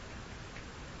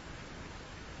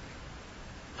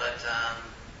 But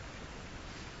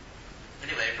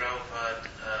anyway, Prabhupada,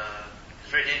 it's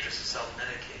very dangerous to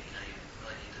self-medicate. You know, you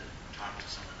really need to talk to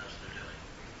someone who knows what they're doing.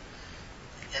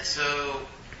 And so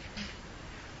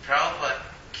Prabhupada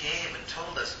came and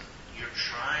told us, you're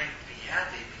trying to be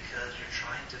happy because you're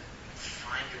trying to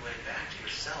find your way back to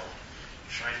yourself.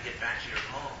 You're trying to get back to your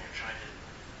home.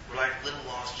 We're like little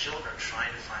lost children trying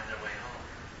to find their way home.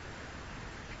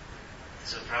 And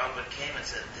so Prabhupada came and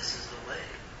said, this is the way.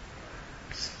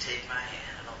 Just take my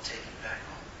hand and I'll take you back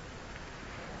home.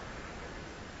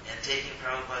 And taking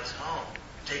Prabhupada's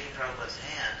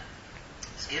hand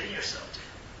is giving yourself to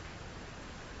him.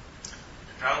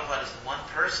 And Prabhupada is the one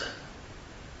person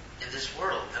in this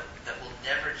world that will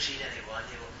never cheat anyone.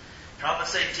 Prabhupada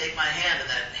saying, take my hand, and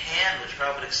that hand which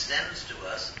Prabhupada extends to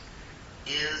us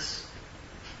is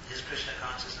his Krishna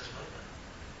consciousness movement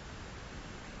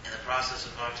in the process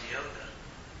of bhakti yoga.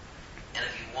 And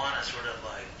if you want to sort of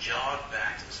like jog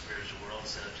back to the spiritual world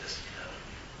instead of just,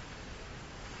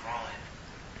 crawling,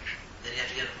 then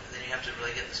you have to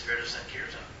really get in the spirit of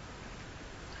Sankirtan.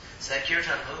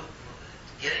 Sankirtan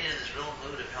getting into this real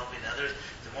mood of helping others.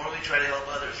 The more we try to help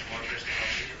others, the more Krishna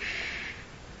helps you.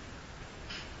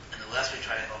 And the less we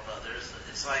try to help others,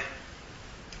 it's like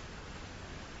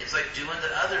doing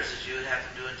to others as you would have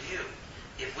them do unto you.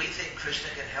 If we think Krishna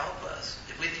can help us,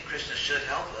 if we think Krishna should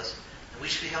help us, then we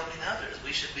should be helping others.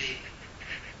 We should be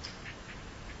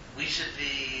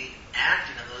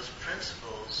acting on those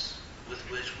principles with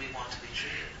which we want to be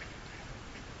treated.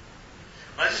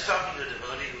 When I was just talking to a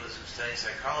devotee who was studying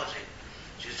psychology,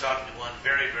 she was talking to one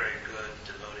very, very good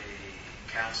devotee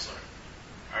counselor,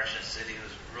 Arjuna Siddhi, who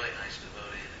was a really nice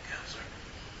devotee and a counselor.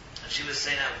 And she was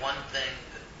saying that one thing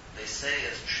that they say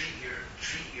is treat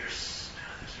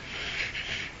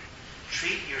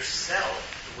yourself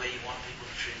the way you want people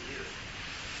to treat you.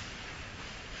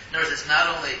 In other words, it's not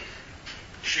only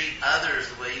treat others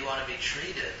the way you want to be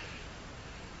treated,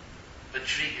 but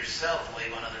treat yourself the way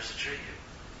you want others to treat you.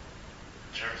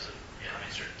 In terms of,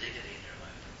 certain dignity in your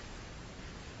life.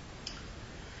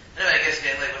 Anyway, I guess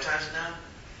getting late. What time is it now?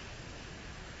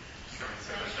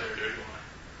 7:31.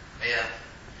 Yeah.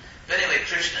 But anyway,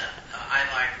 Krishna, I'm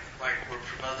like we're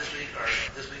promoting this week.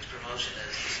 This week's promotion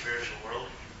is the spiritual world,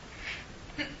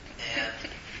 and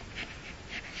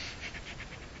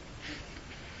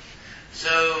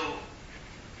so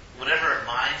whatever our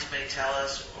minds may tell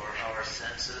us, or our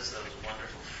senses, those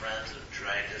wonderful friends that have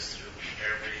dragged us through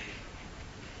every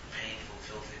painful,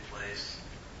 filthy place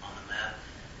on the map,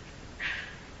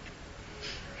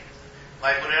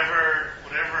 like whatever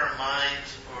our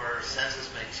minds or senses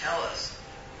may tell us,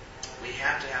 we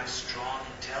have to have strong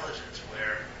intelligence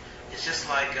where it's just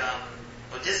like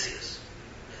Odysseus,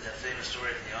 in that famous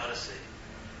story from the Odyssey,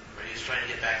 where he was trying to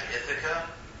get back to Ithaca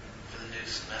for the new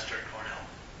semester at Cornell.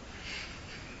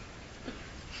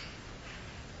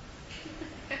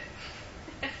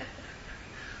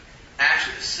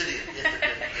 Actually, the city of Ithaca,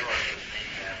 New York, was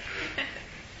named after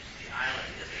the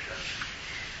island Ithaca,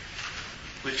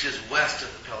 which is west of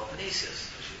the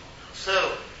Peloponnesus, as you all know.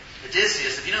 So,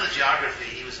 Odysseus, if you know the geography,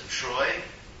 he was in Troy,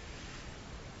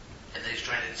 and then he's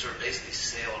trying to sort of basically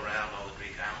sail around all the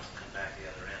Greek islands and come back the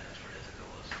other end. That's where Ithaca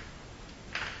was.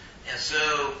 And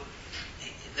so,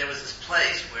 there was this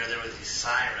place where there were these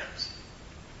sirens,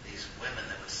 these women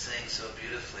that would sing so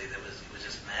beautifully that it was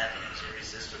just maddening, it was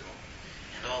irresistible.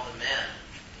 And all the men,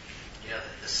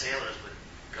 the sailors would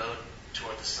go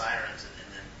toward the sirens and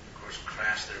then, of course,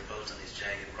 crash their boats on these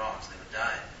jagged rocks and they would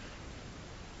die.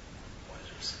 Why is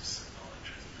there some symbolic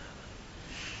truth in that?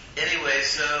 But anyway,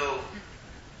 so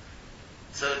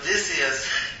Odysseus,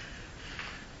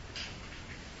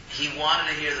 he wanted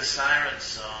to hear the siren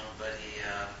song, but he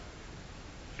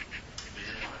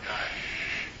didn't want to die.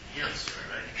 You know the story,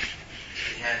 right?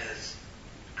 He had his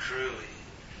crew,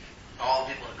 all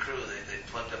the people in the crew, they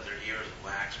plugged up their ears with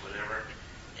wax, whatever,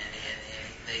 and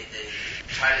they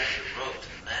tied it to the rope, to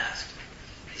the mast.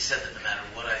 He said that no matter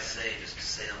what I say, just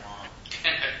sail on.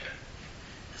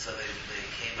 And so they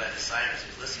came by the sirens, he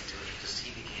was listening to it, and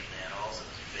he became mad also,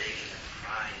 was begging and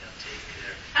crying, take me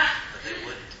there. But they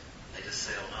wouldn't. They just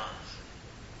sailed on.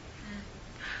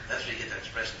 That's where you get that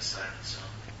expression, the siren song.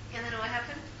 And then what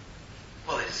happened?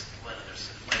 Well, they just went on their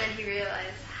And then he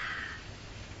realized.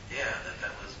 Yeah,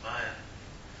 that was Maya.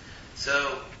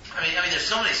 So, I mean, there's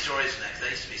so many stories from that, 'cause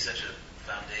that used to be such a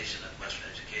foundation of Western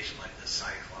education, like the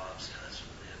Cyclops, that's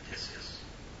Odysseus,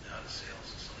 the Odyssey,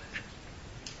 also so many things.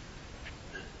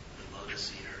 The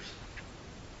lotus eaters.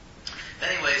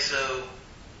 Anyway, so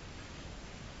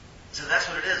So that's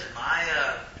what it is.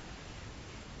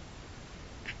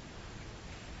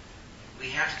 We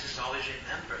have to just always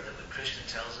remember that what Krishna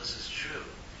tells us is true.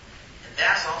 And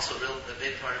that's also a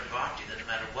big part of bhakti, that no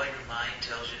matter what your mind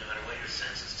tells you, no matter what your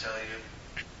senses tell you,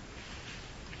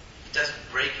 it doesn't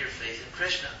break your faith in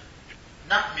Krishna.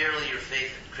 Not merely your faith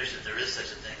in Krishna, there is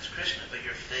such a thing as Krishna, but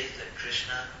your faith that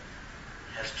Krishna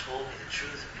has told me the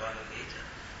truth in Bhagavad Gita.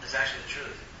 It's actually the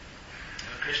truth. And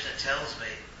when Krishna tells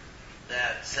me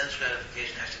that sense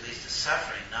gratification actually leads to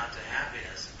suffering, not to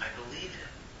happiness, I believe him.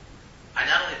 I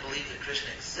not only believe that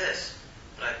Krishna exists,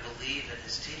 but I believe in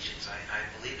his teachings. I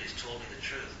believe he's told me the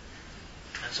truth.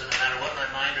 And so no matter what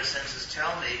my mind or senses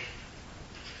tell me,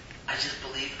 I just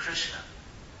believe Krishna.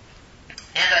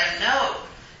 And I know,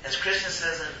 as Krishna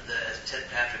says, as Ted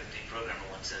Patrick, the programmer,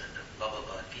 once said in the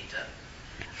Bhagavad Gita,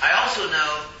 I also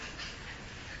know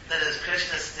that as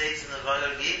Krishna states in the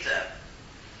Bhagavad Gita,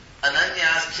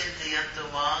 Ananyas chintayantu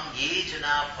mang ye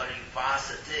jana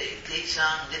paripasate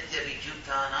techang nitya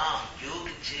vijuptanam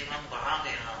yogachemam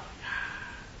bhahameham.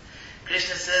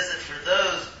 Krishna says that for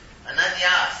those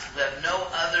ananyas who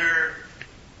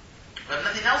have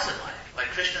nothing else in life,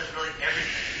 like Krishna is really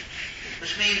everything,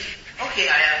 which means, okay,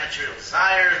 I have material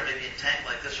desires, or maybe intent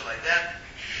like this or like that,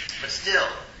 but still,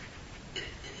 in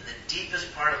the deepest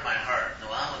part of my heart,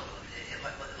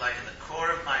 like in the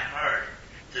core of my heart,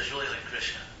 there's really only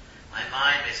Krishna. My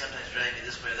mind may sometimes drag me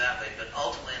this way or that way, but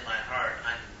ultimately in my heart,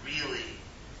 I'm really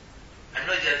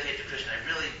dedicated to Krishna. I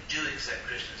really do accept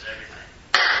Krishna as everything.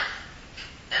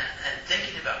 And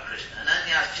thinking about Krishna.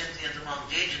 Ananyas chintayantu mang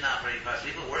ye jana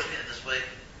paripasate. People worship me in this way.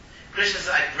 Krishna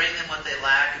says, I bring them what they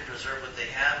lack and preserve what they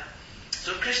have.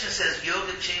 So Krishna says,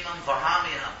 yogachemam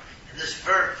vahamiham. And this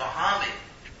verb, vahami,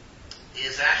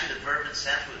 is actually the verb in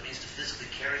Sanskrit. It means to physically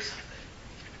carry something.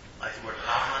 Like the word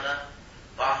vahana.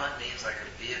 Vahan means like a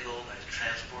vehicle, like a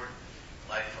transport,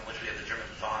 like from which we have the German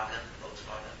Wagen,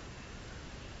 Volkswagen.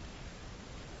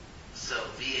 So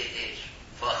V-A-H,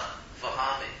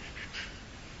 vahami.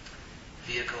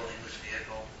 Vehicle, English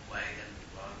vehicle, wagon,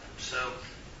 wagon. So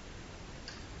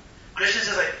Krishna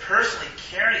says, I personally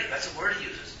carry it. That's the word he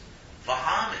uses.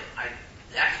 Vahami. I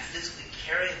actually physically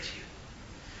carry it to you.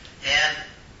 And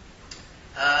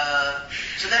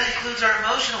so that includes our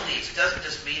emotional needs. It doesn't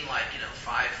just mean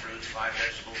 5 fruits, 5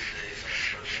 vegetables a day, so much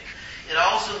protein. It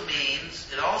also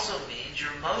means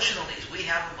your emotional needs. We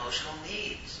have emotional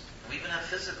needs. We even have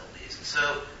physical needs. And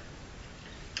so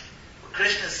what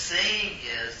Krishna is saying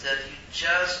is that if you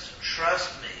just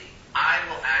trust me, I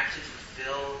will actually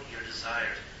fulfill your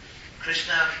desires.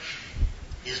 Krishna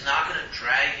is not going to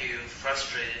drag you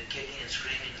frustrated, kicking and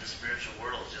screaming in the spiritual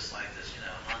world just like this,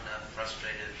 hung up,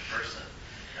 frustrated person.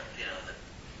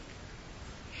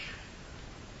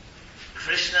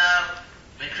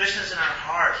 Krishna's in our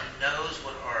heart. He knows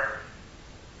what our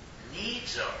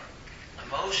needs are,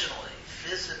 emotionally,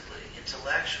 physically,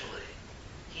 intellectually.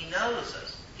 He knows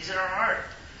us. He's in our heart.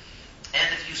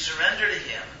 And if you surrender to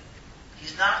him,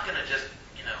 he's not going to just,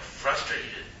 frustrate you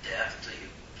to death until you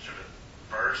sort of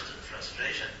burst in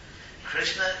frustration.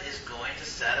 Krishna is going to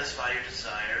satisfy your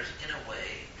desires in a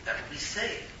way that will be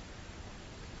safe.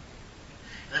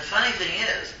 And the funny thing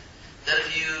is that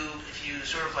if you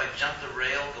sort of jump the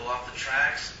rail, go off the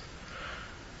tracks,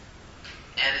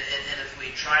 and if we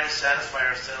try to satisfy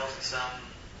ourselves in some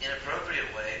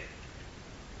inappropriate way,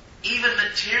 even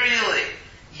materially,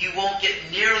 you won't get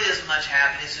nearly as much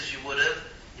happiness as you would have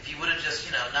if you would have just,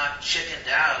 not chickened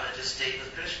out and just stayed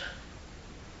with Krishna.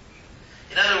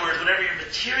 In other words, whatever your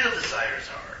material desires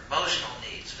are, emotional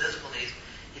needs, physical needs,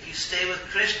 if you stay with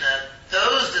Krishna,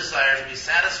 those desires will be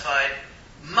satisfied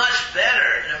much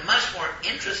better, in a much more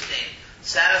interesting,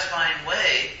 satisfying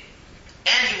way,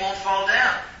 and you won't fall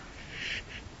down.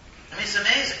 It's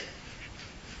amazing.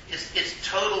 It's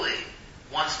totally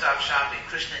one-stop shopping.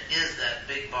 Krishna is that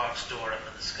big box store up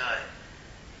in the sky.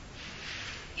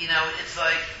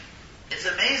 It's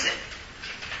amazing.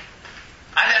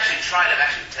 I've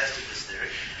actually tested this theory,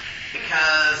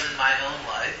 because in my own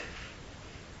life,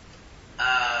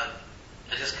 I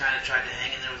just kind of tried to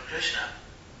hang in there with Krishna.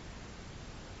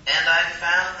 And I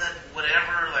found that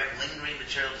whatever lingering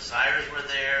material desires were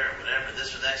there, or whatever,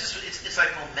 this or that, it's like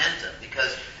momentum,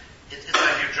 because it's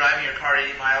like you're driving your car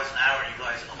 80 miles an hour and you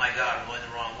realize, oh my God, I'm going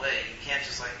the wrong way. You can't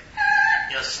just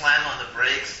slam on the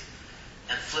brakes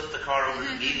and flip the car over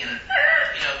the median and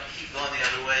keep going the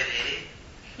other way at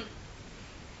 80.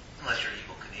 Unless you're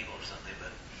Evel Knievel or something,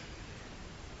 but.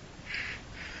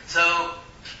 So,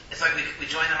 it's like we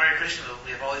join the Hare Krishna movement,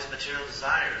 we have all these material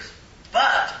desires,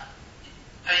 but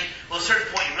at a certain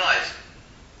point you realize,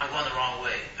 I'm going the wrong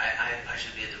way. I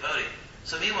should be a devotee.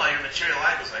 So meanwhile, your material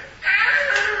life was you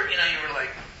were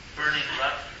burning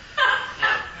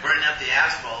up the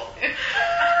asphalt.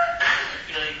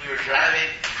 We were driving,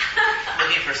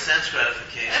 looking for sense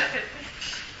gratification.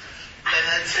 And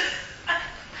then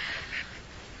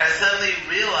I suddenly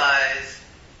realized,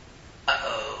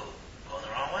 going the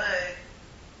wrong way.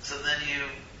 So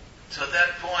at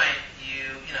that point, you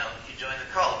join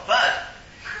the cult. But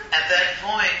at that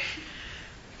point,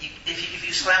 if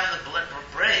you slam on the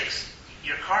brakes,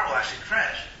 your car will actually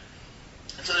crash.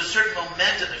 And so there's a certain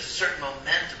momentum. There's a certain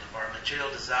momentum of our material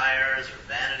desires or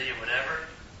vanity or whatever.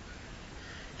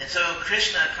 And so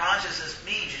Krishna consciousness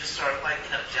means you just start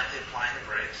gently applying the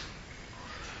brakes.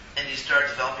 And you start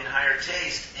developing higher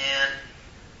taste. And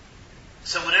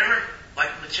so whatever,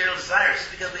 material desires, it's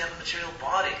because we have a material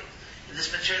body. And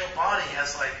this material body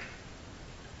has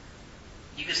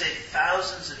you could say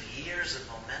thousands of years of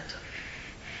momentum.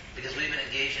 Because we've been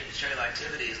engaged in material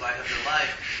activities life after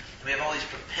life. And we have all these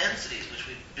propensities which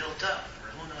we've built up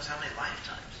for who knows how many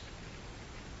lifetimes.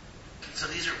 So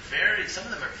these are some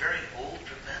of them are very old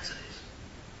propensities.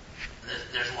 And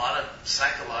there's a lot of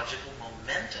psychological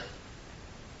momentum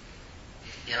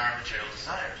in our material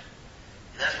desires.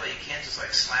 And that's why you can't just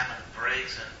slam on the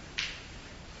brakes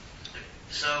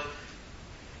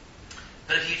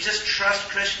but if you just trust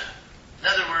Krishna, in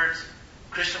other words,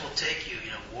 Krishna will take you,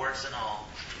 warts and all,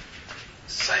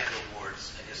 psycho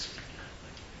warts, I guess,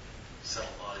 cell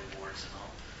body warts and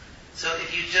all. So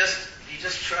if you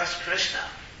just trust Krishna,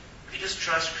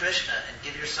 and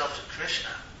give yourself to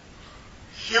Krishna,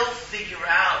 He'll figure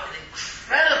out an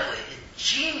incredibly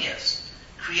ingenious,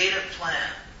 creative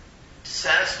plan to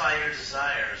satisfy your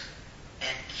desires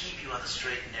and keep you on the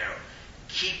straight and narrow,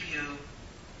 keep you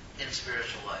in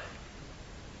spiritual life.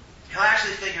 He'll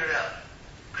actually figure it out.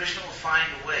 Krishna will find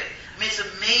a way. I mean, it's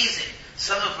amazing.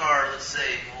 Some of our, let's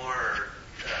say, more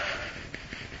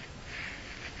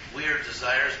weird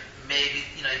desires, maybe,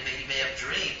 you may have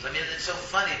dreams. I mean, it's so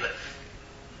funny, but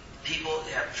people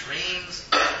have dreams,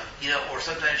 or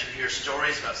sometimes you hear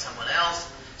stories about someone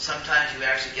else. Sometimes you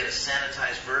actually get a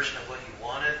sanitized version of what you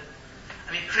wanted.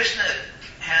 I mean, Krishna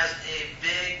has a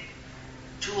big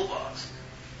toolbox.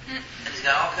 And he's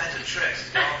got all kinds of tricks.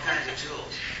 He's got all kinds of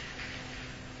tools.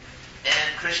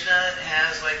 And Krishna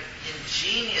has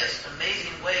ingenious,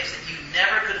 amazing ways that you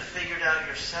never could have figured out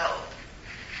yourself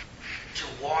to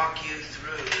walk you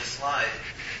through this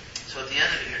life. So at the end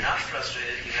of it, you're not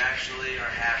frustrated. You actually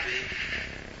are happy.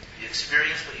 You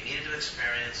experience what you needed to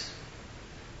experience.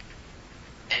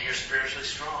 And you're spiritually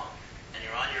strong. And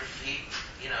you're on your feet,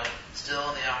 still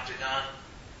in the octagon.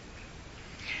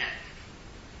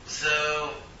 So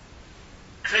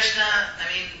Krishna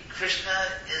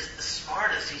is the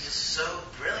smartest. He's just so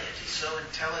brilliant. He's so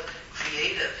intelligent,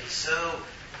 creative.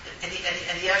 And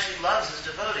he actually loves his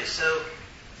devotees. So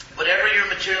whatever your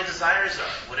material desires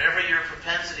are, whatever your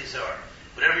propensities are,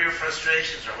 whatever your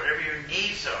frustrations are, whatever your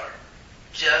needs are,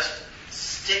 just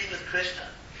stick with Krishna.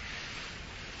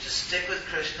 Just stick with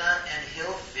Krishna and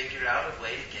He'll figure out a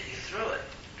way to get you through it.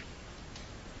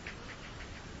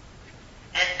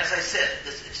 And as I said,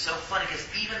 it's so funny because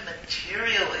even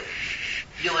materially,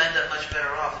 you'll end up much better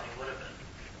off than you would have been.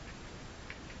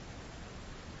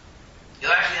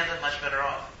 You'll actually end up much better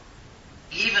off.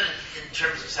 Even in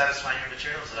terms of satisfying your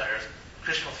material desires,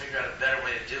 Krishna will figure out a better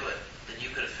way to do it than you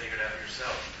could have figured out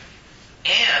yourself.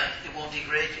 And it won't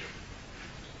degrade you.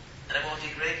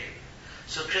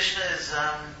 So Krishna is,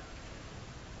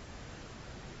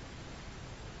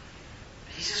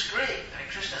 he's just great. I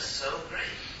mean, Krishna is so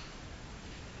great.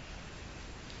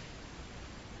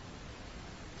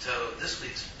 So this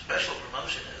week's special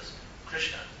promotion is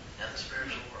Krishna and the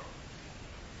spiritual world.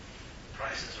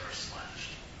 Prices are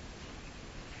slashed.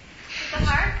 But the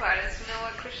hard part is to know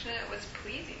what Krishna was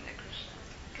pleasing to Krishna.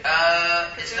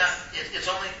 It's not. It's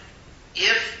only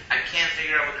if I can't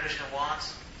figure out what Krishna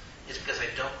wants. It's because I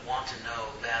don't want to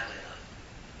know badly enough.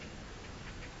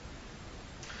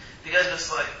 Because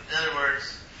it's in other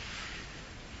words,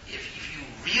 if you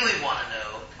really want to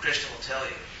know, Krishna will tell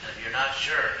you. And if you're not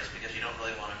sure, it's because you don't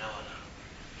really want to know enough.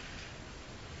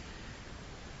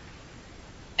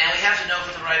 And we have to know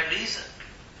for the right reason,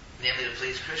 namely to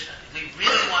please Krishna. If we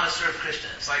really want to serve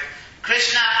Krishna, it's like,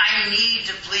 Krishna, I need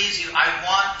to please you. I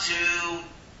want to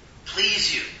please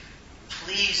you.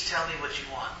 Please tell me what you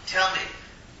want. Tell me.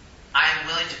 I am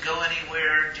willing to go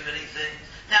anywhere, do anything.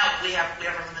 Now, we have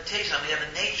a limitation. We have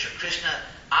a nature. Krishna,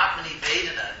 Atmani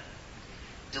Vedana,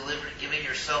 giving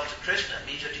yourself to Krishna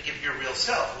means that you give your real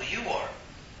self, who you are.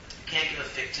 You can't give a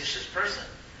fictitious person.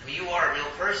 I mean, you are a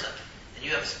real person, and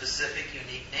you have a specific,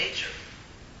 unique nature.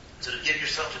 So to give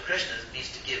yourself to Krishna means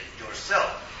to give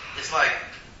yourself. It's like,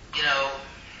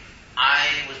 I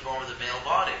was born with a male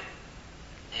body,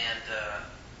 and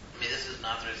this is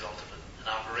not the result of an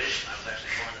operation. I was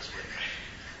actually born this way.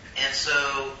 And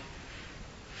so,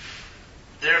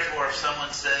 therefore, if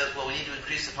someone says, well, we need to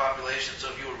increase the population, so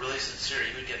if you were really sincere,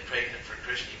 you would get pregnant for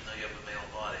Krishna even though you have a male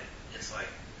body. It's like,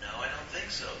 no, I don't think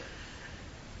so.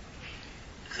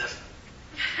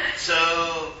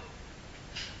 So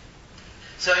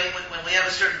when we have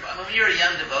a certain, when you're a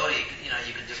young devotee,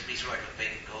 you can just be sort of like a big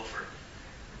gopher.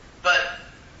 But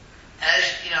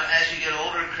as you get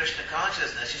older in Krishna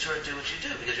consciousness, you sort of do what you do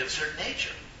because you have a certain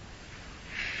nature.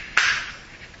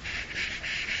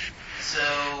 So,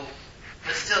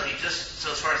 but still,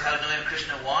 so as far as how knowing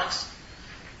Krishna wants,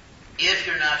 if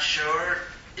you're not sure,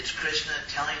 it's Krishna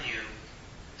telling you,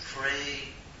 pray,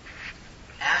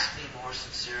 ask me more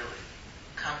sincerely.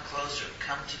 Come closer,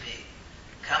 come to me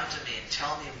and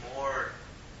tell me more.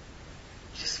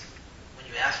 Just when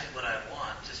you ask me what I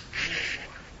want, just mean it more.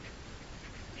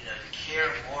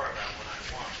 Care more about what I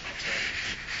want. I'll tell you.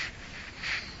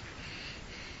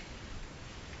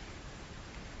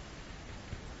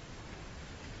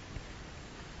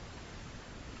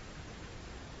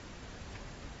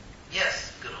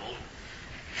 Yes, good old.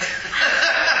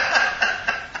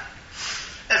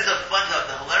 That's the fun,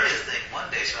 the hilarious thing. One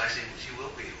day she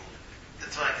will be old.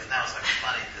 That's funny, because now it's like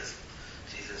funny, because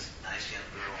she's this nice young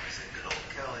girl, and I say, good old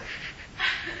Kelly.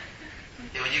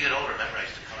 Yeah, when you get older, remember I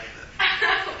used to call you that.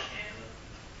 Okay.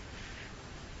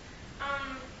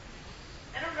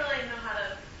 I don't really know how to. I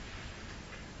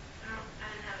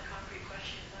didn't have a concrete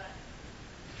question, but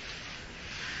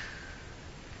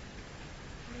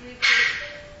maybe.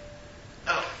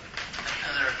 Oh,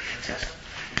 another intestine.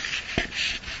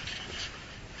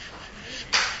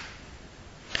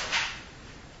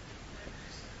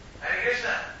 Hare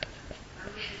Krishna.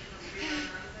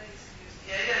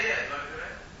 Yeah. You want to do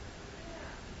that?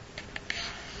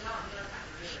 No, not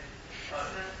really. Oh.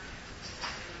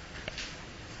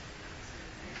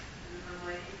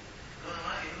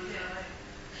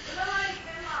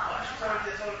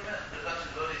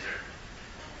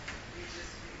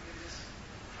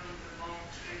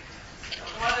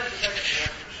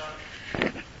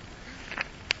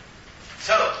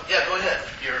 So, yeah, go ahead.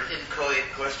 Your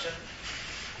inchoate question.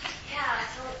 Yeah,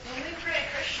 so when we pray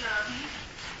Krishna,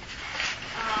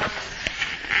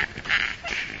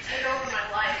 take over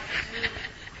my life.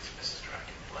 Mrs.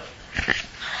 Draken, what?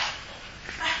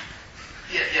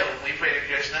 Yeah, when we pray to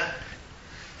Krishna.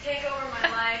 Take over my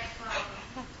life.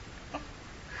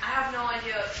 I have no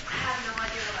idea what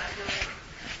I'm doing.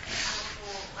 I'm a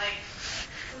fool. Like,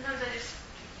 sometimes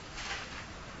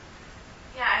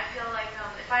I feel like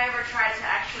if I ever tried to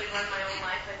actually run my own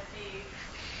life, I'd be a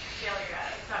failure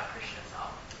at it without Krishna's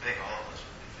help. I think all of us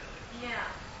would be failures. Yeah.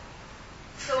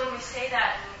 So when we say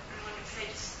that, and when we say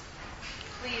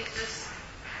please just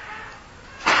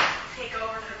take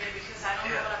over for me because I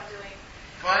don't know what I'm doing.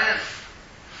 Come on in.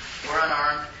 We're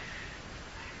unarmed.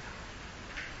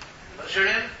 What's your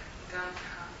name?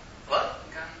 Gandha. What?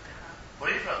 Gandha. Where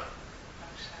are you from?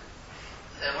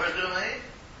 And where's Gurumani?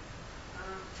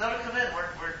 Tell her to come in.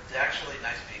 We're actually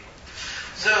nice people.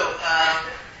 So,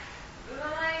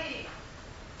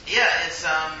 yeah, it's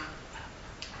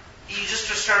you just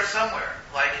start somewhere.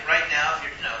 Like right now, if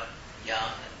you're young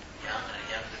and a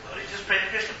young devotee, just pray to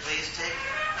Krishna. Please take,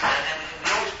 and we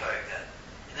always pray like that.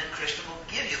 And then Krishna will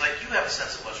give you, like you have a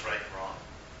sense of what's right and wrong.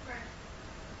 Right.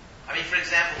 I mean, for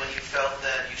example, when you felt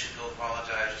that you should go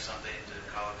apologize or something to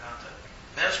Kalakanta,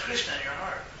 that was Krishna in your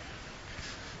heart.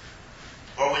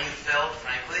 Or when you felt,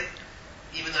 frankly,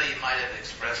 even though you might have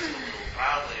expressed it a little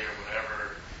proudly or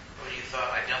whatever, when you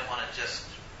thought, I don't want to just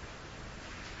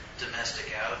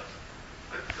domestic out.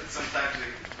 But sometimes we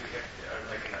are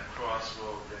like in a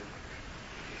crossroad and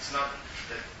it's not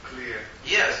that clear.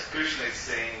 Yes. Krishna is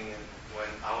saying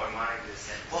when our mind is...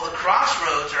 Well, the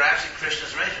crossroads are actually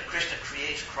Krishna's arrangement. Krishna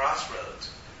creates crossroads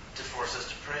to force us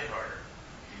to pray harder.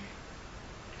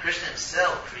 Krishna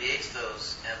himself creates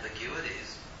those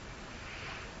ambiguities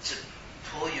to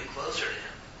pull you closer to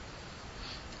him.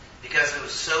 Because it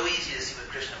was so easy to see what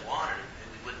Krishna wanted,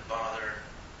 and we wouldn't bother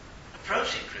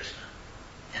approaching Krishna.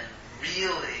 And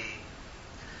really,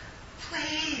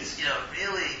 please,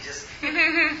 really just...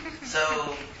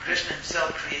 So Krishna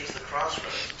himself creates the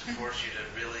crossroads to force you to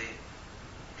really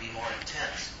be more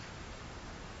intense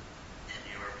in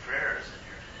your prayers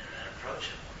and approach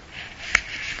him.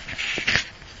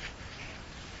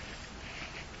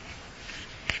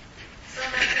 So in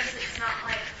that sense, it's not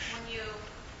like when you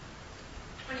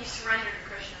surrender to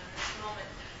Krishna in this moment,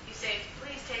 you say,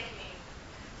 please take me.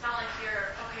 It's not like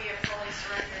you're fully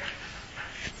surrendered.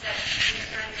 It's that you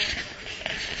surrender to Krishna.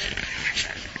 It's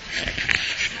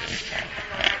not that you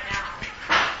handle right now.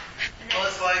 And then Well,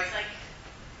 it's like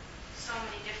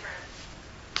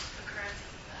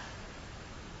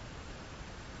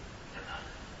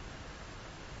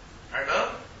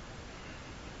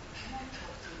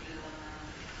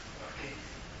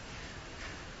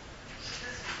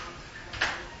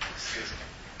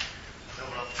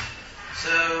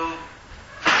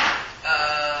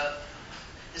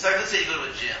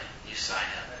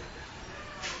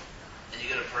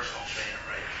personal trainer,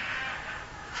 right?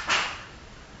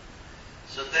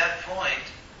 So at that point,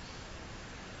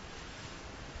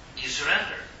 you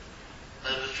surrender.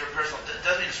 But if it's your personal, it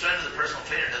doesn't mean surrender to the personal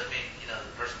trainer. It doesn't mean, the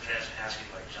personal trainer's going to ask you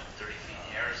to jump 30 feet in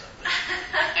the air or something.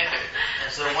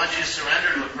 And so once you surrender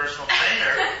to a personal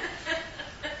trainer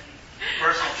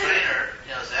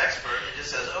is the expert, it just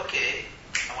says, okay,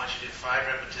 I want you to do 5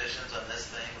 repetitions on this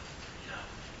thing with,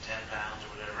 10 pounds or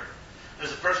whatever.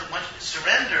 There's a person, once you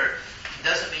surrender,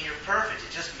 doesn't mean you're perfect.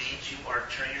 It just means you are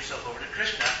turning yourself over to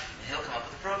Krishna, and he'll come up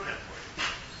with a program for you.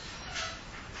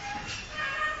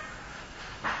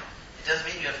 It doesn't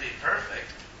mean you have to be perfect.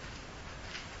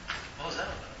 What was that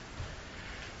about?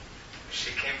 She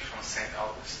came from St.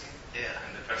 Augustine. Yeah.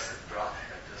 And the person brought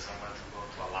her to someone to go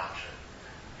to Alatra.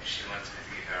 And she wanted me to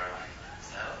give her a ride.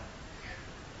 No.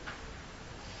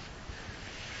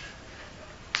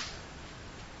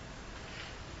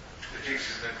 I think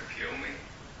she's going to kill me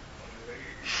on the way.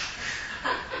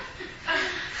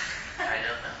 I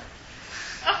don't know.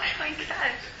 Oh my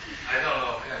gosh. I don't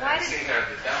know. Why I've seen her at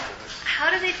the temple.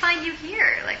 How did they find you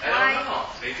here? I Why? don't know.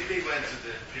 Maybe they went to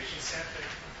the preaching center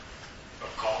or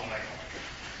called my home.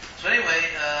 So anyway,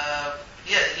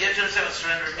 you have to understand what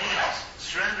surrender means.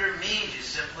 Surrender means you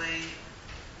simply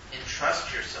entrust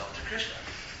yourself to Krishna,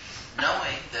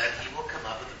 knowing that he will come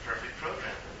up with the perfect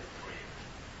program for you.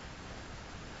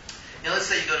 Let's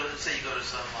say you go to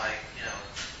some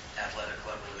athletic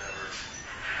club or whatever.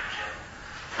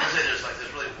 Let's say there's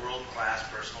this really world-class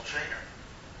personal trainer,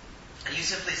 and you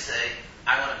simply say,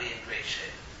 I want to be in great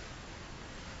shape.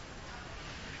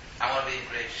 I want to be in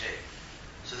great shape.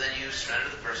 So then you surrender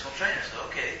to the personal trainer. So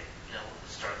okay, we'll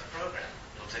start the program.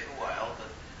 It'll take a while, but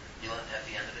at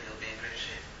the end of it, you'll be in great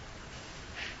shape.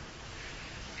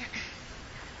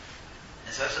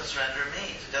 And so that's what surrender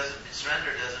means.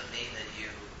 Surrender doesn't mean that you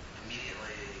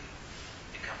immediately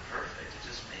become perfect. It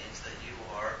just means that you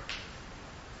are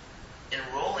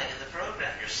enrolling in the program.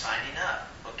 You're signing up.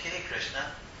 Okay, Krishna,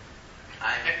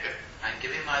 I'm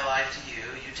giving my life to you.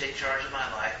 You take charge of my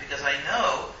life because I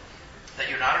know that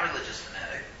you're not a religious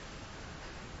fanatic,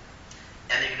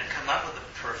 and you're going to come up with a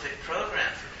perfect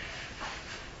program for me.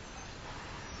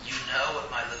 You know what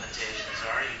my limitations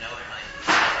are, you know what my needs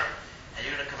are, and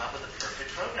you're going to come up with a perfect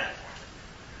program for me.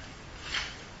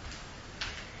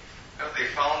 No, they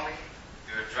found me.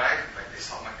 They were driving, they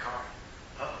saw my car.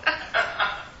 Oh.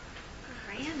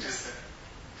 Random.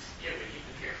 Yeah, but you've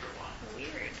been here for a while.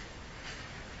 Weird.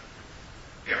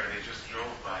 Yeah, but they just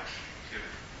drove by.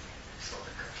 Saw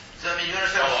the car. So you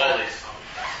understand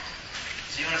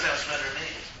So you understand what surrender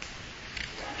means?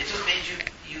 It just means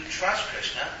you trust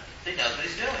Krishna. He knows what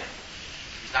he's doing.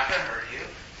 He's not going to hurt you.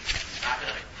 He's not going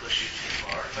to push you too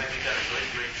far. In fact, you've got a really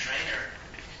great trainer.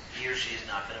 He or she is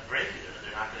not going to break you.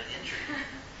 They're not going to injure you.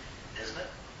 Isn't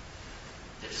it?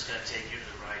 They're just going to take you to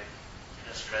the right,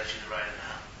 stretch you the right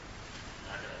amount.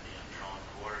 They're not going to, drawing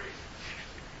quarters.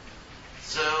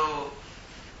 So,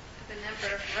 The number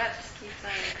of reps keeps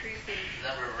on increasing.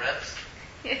 number of reps.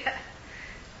 Yeah.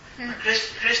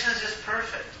 Krishna is just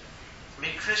perfect. I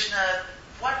mean, Krishna,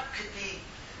 what could be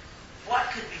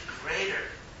greater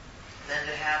than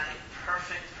to have a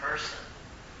perfect person,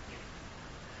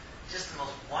 just the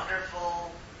most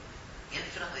wonderful,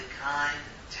 infinitely kind,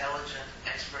 intelligent,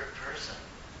 expert person,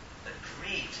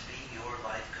 agree to be your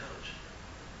life coach?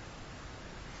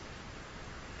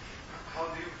 How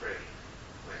do you pray?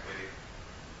 When you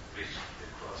reach the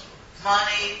crossroads?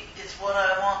 Money, it's what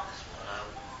I want. It's what I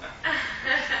want.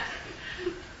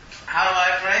 How do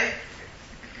I pray?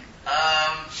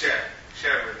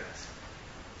 Share with us.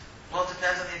 Well, it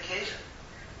depends on the occasion.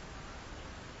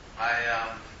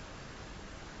 I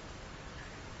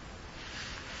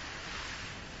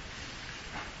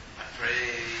pray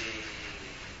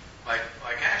like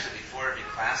actually before every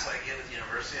class I give at the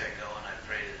university, I go and I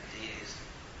pray to the deities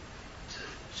to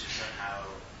somehow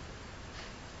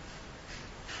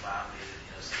allow me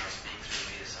to somehow speak through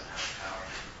me, to somehow empower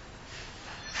me.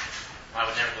 I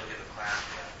would never go give a class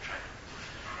without trying to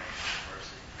pray to the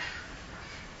university.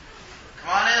 Come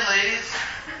on in, ladies.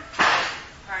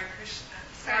 Hare Krishna.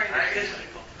 Sorry Hare to Krishna.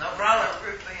 No problem.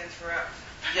 rudely interrupt.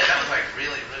 Yeah, that was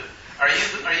really rude. Are you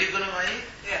Gunamai?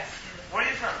 Yes. Where are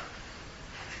you from?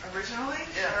 Originally?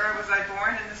 Yeah. Or was I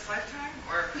born in this lifetime?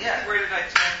 Or Yeah. where did I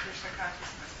join Krishna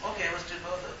consciousness? Okay, let's do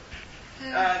both of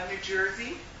them. New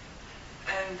Jersey.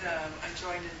 And I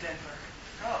joined in Denver.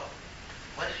 Oh,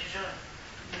 when did you join?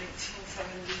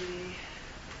 1977,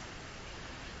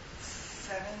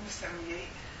 78.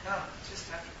 Oh, Just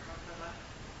after Prabhupada left.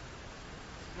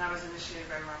 And I was initiated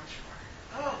by Rameshwar.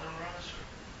 oh, no, Rameshwar.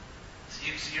 So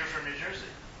you're from New Jersey?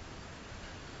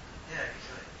 Yeah,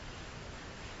 exactly.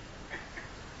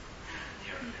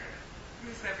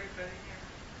 everybody here.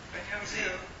 I know See,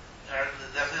 you.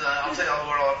 definitely, I'll tell you all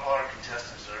our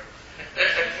contestants are.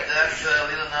 That's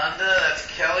Leelananda, that's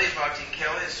Kelly, Bhakti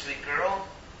Kelly, a sweet girl.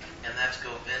 And that's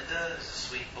Govinda, is a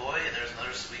sweet boy, and there's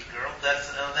another sweet girl. That's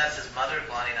his mother,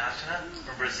 Glani Nashana,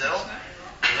 from Brazil.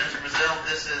 Govinda's from Brazil.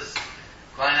 This is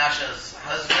Glani Nashana's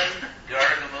husband,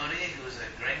 Gargamuni, who's a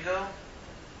gringo.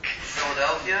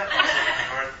 Philadelphia, also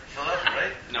North Philadelphia,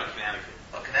 right? No, Connecticut.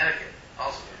 Oh, Connecticut,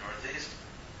 also the Northeast.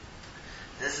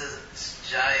 This is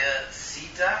Jaya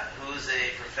Sita, who's a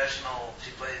professional,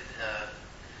 she plays,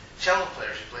 cello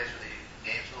player. She plays for the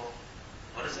Gainesville,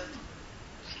 what is it?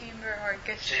 Chamber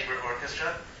orchestra. Chamber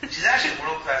Orchestra. She's actually a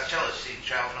world-class cellist. She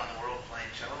travels around the world playing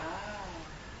cello.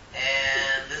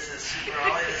 And this is Super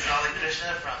Ali. This is Ali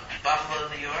Krishna from Buffalo,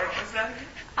 New York. What was that again?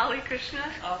 Ali Krishna.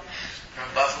 From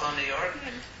Buffalo, New York.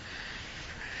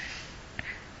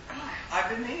 I've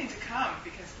been meaning to come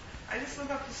because I just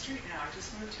live up the street now. I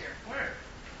just moved here. Where?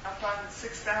 Up on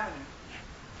 6th Avenue.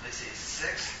 Let me see,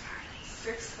 6th?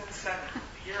 6th and 7th.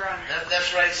 You're on...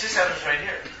 That's right. 6th Avenue's right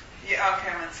here. Yeah,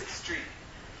 okay, I'm on 6th Street.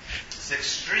 6th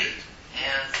Street.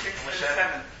 And 6th which and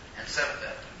avenue? 7th. And 7th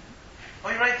Avenue. Oh,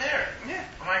 you're right there. Yeah.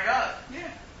 Oh my God. Yeah.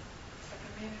 So I've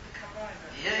been meaning to come by.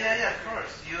 But Yeah, of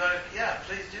course. You yeah,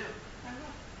 please do. I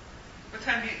will. What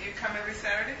time do you come every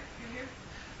Saturday? You here?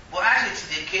 Well, actually, to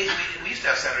the occasion, we used to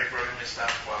have Saturday program. We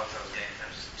stopped a while because I was getting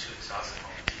just too exhausted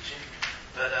home teaching.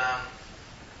 But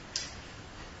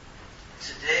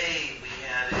today we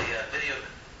had a video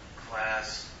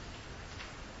class,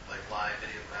 like live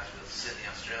video class with Sydney,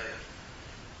 Australia.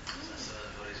 So some of the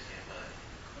devotees came by.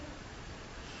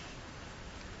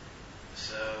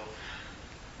 So,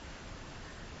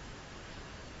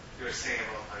 You were saying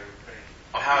about how you pray.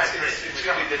 oh, how I It's pray.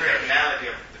 really the technicality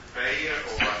of the prayer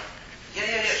or what?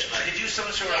 Yeah. Did you so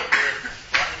much show up here?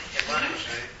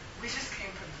 We just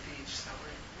came from the beach, so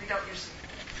we don't usually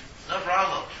No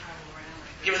problem. travel around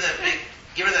like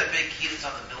Give her that big key that's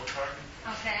on the milk carton.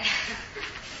 Okay.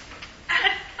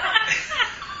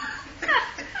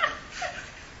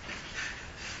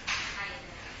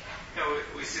 You know,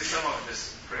 we see some of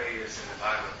these prayers in the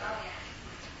Bhagavatam,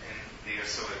 and they are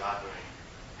so elaborate,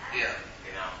 Yeah.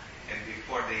 you know. And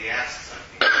before they ask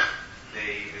something,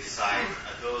 they recite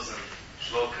a dozen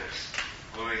shlokas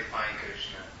glorifying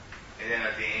Krishna, and then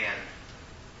at the end,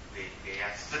 they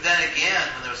ask. But then again,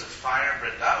 when there was a fire in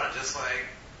Vrindavan, just like,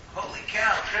 holy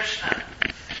cow, Krishna.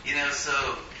 You know, so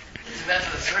it depends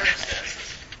on the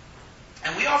circumstances.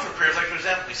 And we offer prayers, like for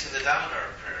example, we sing the Damodar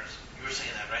prayers. You were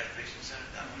singing that, right? The Krishna Center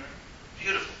Damodar.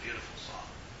 Beautiful, beautiful song.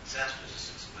 Sanskrit is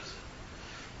just exquisite.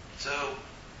 So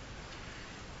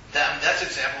that's an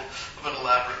example of an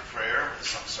elaborate prayer with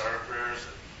samsara prayers.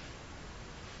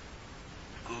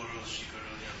 Guru, Shri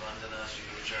Guru, Vandana, Shri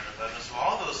Guru Charana Vandana. So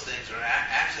all those things are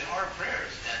actually our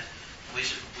prayers, and we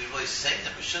really sing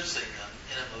them. We should sing them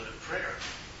in a mood of prayer.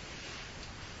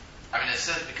 I mean, it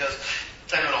says because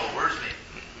I know what all the words mean.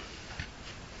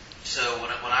 So when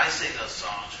I sing those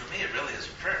songs, for me it really is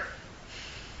a prayer.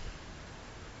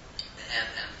 And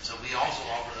so we also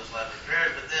offer those elaborate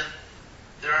prayers, but then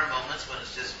there are moments when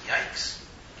it's just yikes.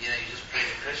 You know, you just pray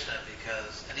to Krishna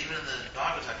because, and even in the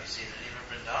Bhagavatam you see that even in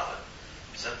Vrindavan,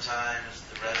 sometimes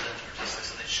the residents were just like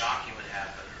something shocking would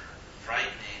happen or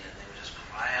frightening, and they would just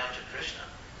cry out to Krishna.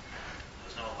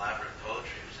 There was no elaborate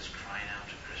poetry, it was just crying out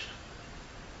to Krishna.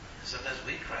 And sometimes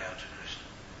we cry out to Krishna.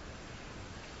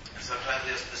 And sometimes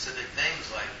we have specific things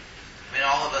like, I mean,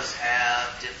 all of us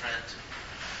have different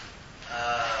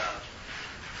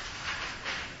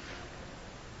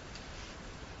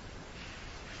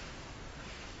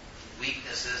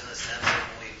weaknesses in the sense that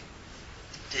when we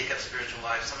take up spiritual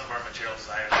life, some of our material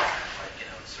desires are kind of like, you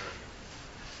know, sort of,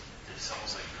 it's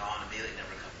almost like gone immediately,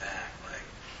 never come back, like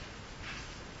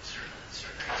certain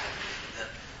activities. But then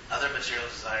other material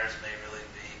desires may really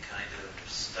be kind of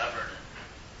stubborn, and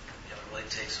you know, it really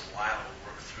takes a while to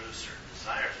work through certain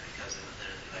desires because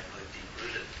they're like really deep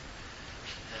rooted.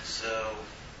 And so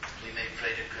we may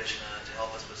pray to Krishna to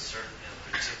help us with certain, you know,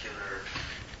 particular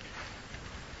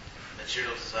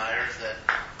material desires that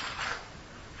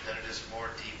are just more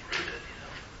deep rooted, you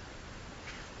know,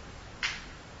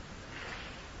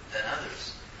 than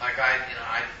others. Like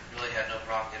I really had no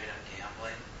problem giving up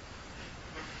gambling.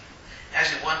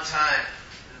 Actually, one time,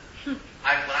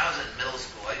 when I was in middle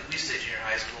school, we used to say junior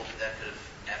high school, but that could have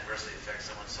adversely affect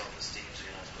someone's self-esteem, so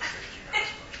you're not supposed to say junior high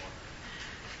school anymore.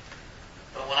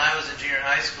 But when I was in junior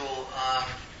high school,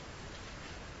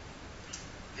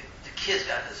 the kids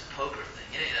got this poker thing.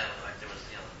 You know, like there was,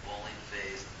 you know, the bowling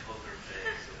phase, the poker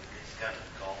phase, and it's got the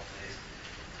golf phase.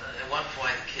 And at one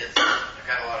point, the kids, I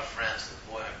got a lot of friends.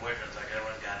 My boyfriend's like,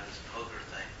 everyone got into this poker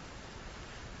thing.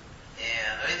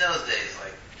 And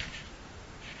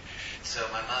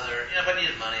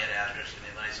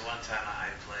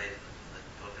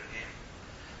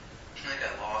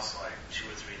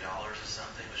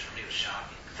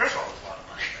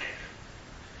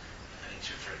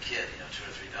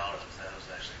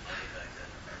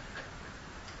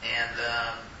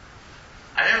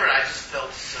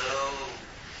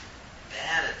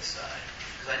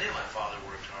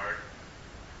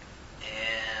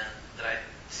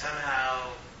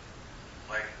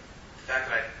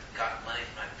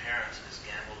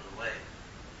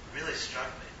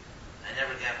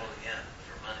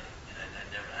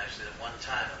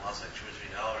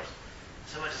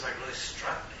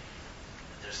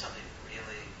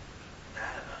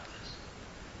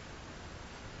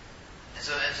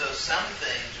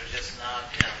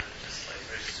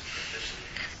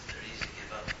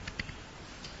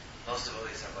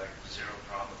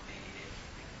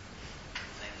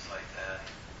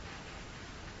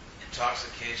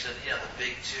intoxication, the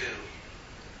big two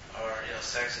are,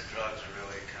 sex and drugs are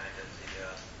really kind of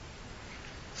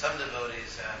some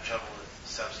devotees have trouble with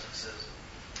substances.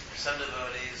 Some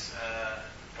devotees,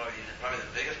 probably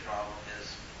the biggest problem is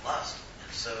lust.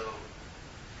 And so,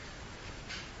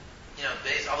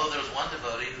 although there was one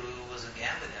devotee who was a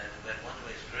gambling addict, who had one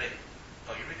devotee who was great.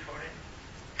 Oh, you're recording?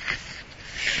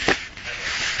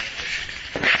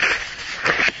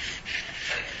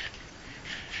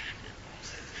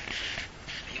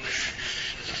 He was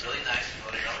a really nice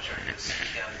devotee brahmachari. He would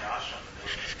sneak out of the ashram and go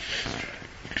to the racetrack.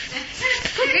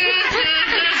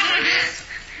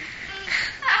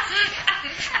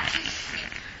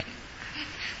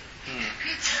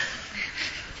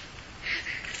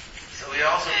 So we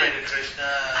also pray to Krishna.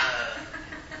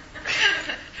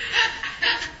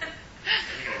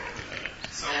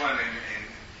 Someone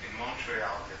in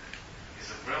Montreal that is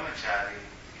a brahmachari.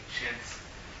 He chants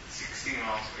 16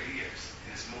 rounds for years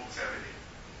and smokes every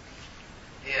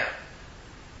day. Yeah.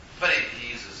 But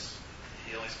he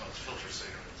only smokes filter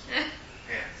cigarettes.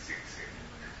 Yeah, 6 cigarettes.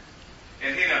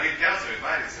 And he tells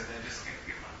everybody, so they just can't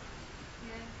give up.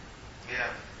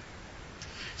 Yeah.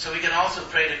 So we can also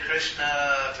pray to Krishna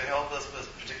to help us with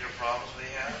particular problems we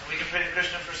have. We can pray to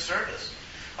Krishna for service.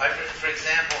 Like for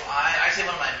example, I say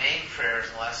one of my main prayers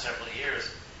in the last several years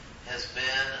has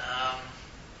been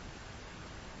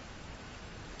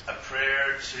a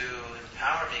prayer to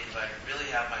empower me, because I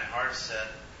really have my heart set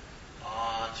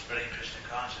on spreading Krishna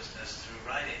consciousness through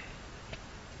writing.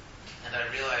 And I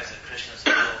realize that Krishna is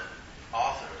the real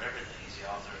author of everything. He's the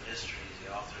author of history. He's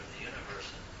the author of the universe.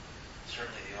 And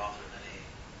certainly the author of many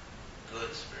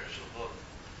good spiritual books.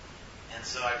 And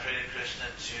so I pray to Krishna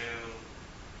to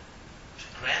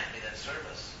grant me that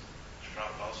service, which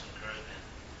Prabhupada also encouraged me.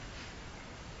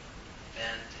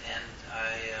 And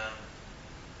I,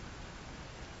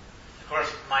 of course,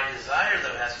 my desire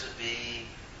though has to be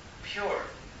pure.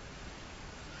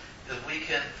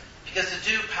 Because to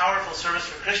do powerful service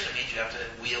for Krishna means you have to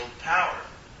wield power.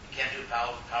 You can't do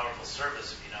powerful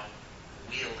service if you don't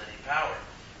wield any power.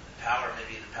 The power may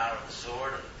be the power of the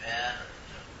sword or the pen, or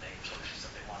maybe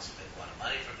somebody wants to make a lot of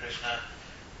money for Krishna,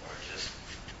 or just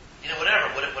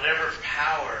whatever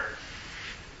power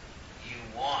you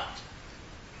want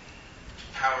to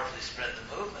powerfully spread the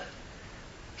movement.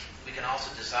 We can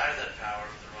also desire that power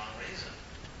for the wrong reason.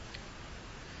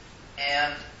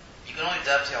 And you can only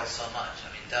dovetail so much. I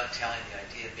mean, dovetailing the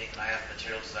idea of being, I have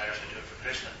material desires, I do it for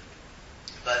Krishna.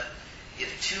 But if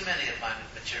too many of my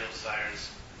material desires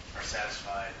are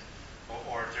satisfied,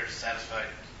 or if they're satisfied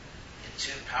in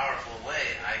too powerful a way,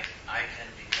 I can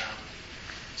become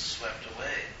swept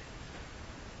away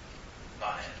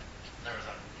by it. In other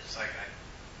words, it's like I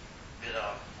bit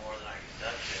off more than I can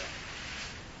dovetail.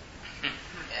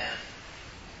 And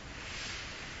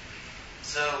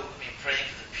so, praying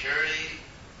for the purity.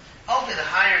 Ultimately, the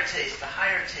higher taste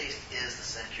is the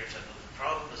Sankirtan movement.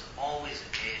 Prabhupada was always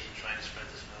engaged in trying to spread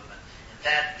this movement. And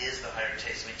that is the higher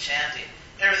taste. Chanting,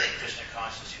 everything Krishna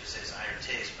consciousness you would say is a higher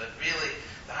taste. But really,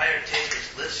 the higher taste which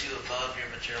lifts you above your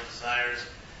material desires,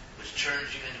 which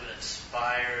turns you into an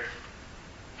inspired,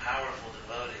 powerful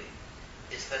devotee,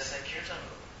 is that Sankirtan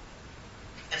movement.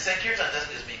 And Sankirtan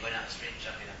doesn't just mean going down the street and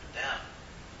jumping up and down,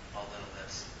 although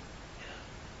that's,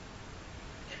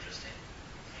 interesting.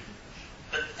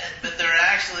 But there are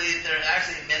actually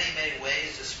many, many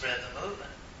ways to spread the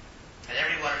movement. And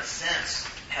everyone, in a sense,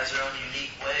 has their own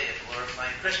unique way of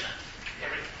glorifying Krishna.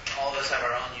 All of us have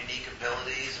our own unique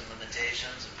abilities and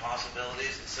limitations and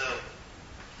possibilities. And so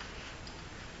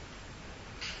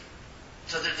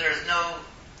there's no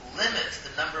limit to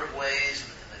the number of ways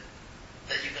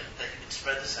that you can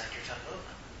spread the Sankirtan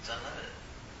movement. It's unlimited.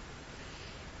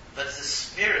 But it's the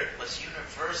spirit, what's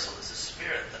universal is the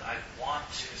spirit that I want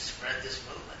to spread this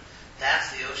movement.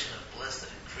 That's the ocean of bliss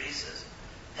that increases.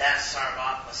 That's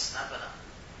Sarvatma Snapana,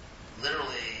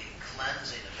 literally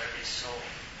cleansing of every soul.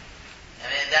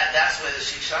 That's the way the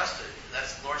Shikshastra,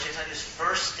 that's Lord Chaitanya's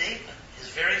first statement. His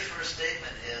very first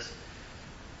statement is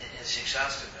in his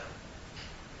Shikshastra,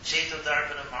 Chaita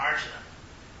Darpana Marjana,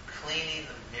 cleaning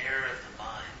the mirror of the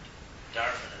mind.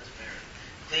 Darpana is mirror.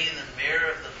 Cleaning the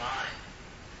mirror of the mind.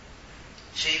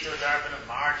 Chaita Darpana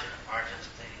Marjana, Marjana is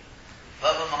cleaning.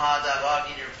 Bhava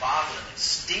Mahadavagni Nirvapana,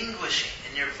 extinguishing.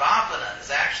 And Nirvapana is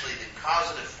actually the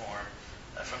causative form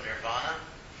from Nirvana.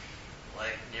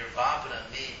 Like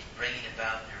Nirvapana means bringing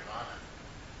about Nirvana.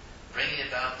 Bringing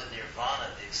about the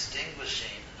Nirvana, the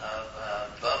extinguishing of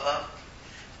Bhava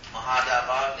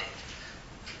Mahadavagni,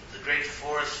 the great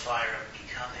forest fire of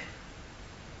becoming.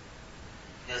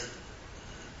 Because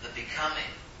the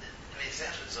becoming,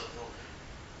 essentially, so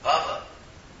Bhava,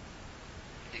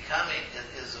 becoming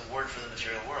is a word for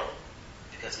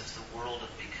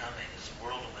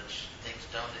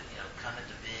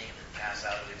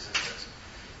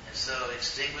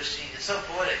extinguishing. It's so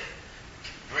poetic.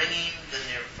 Bringing the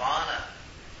nirvana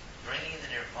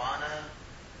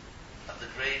of the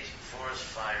great forest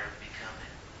fire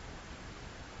becoming.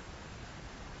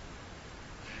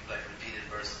 Like repeated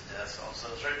births and deaths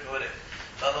also. It's very poetic.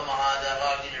 Baba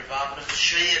Mahadeva Agni Nirvana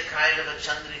Shreya Kairava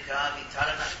Chandrika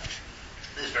Vitarana.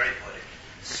 This is very poetic.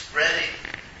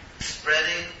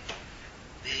 Spreading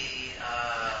the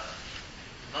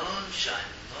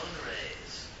moonshine, moon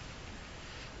rays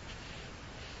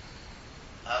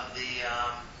of the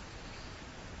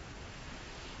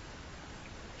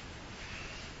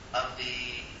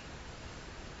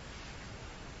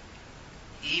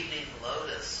evening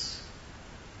lotus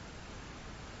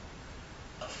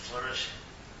of flourishing.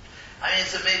 I mean,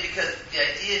 it's amazing because the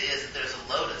idea is that there's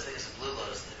a lotus, I think it's a blue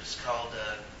lotus, it's called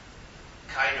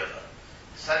Kairava.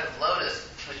 It's a type of lotus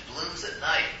which blooms at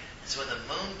night. And so when the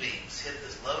moonbeams hit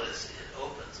this lotus, it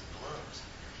opens and blooms.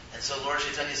 And so Lord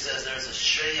Chaitanya says there's a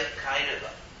Shreya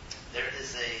Kairava. There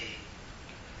is a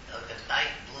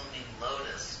night blooming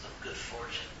lotus of good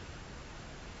fortune.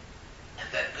 And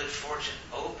that good fortune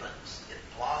opens, it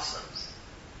blossoms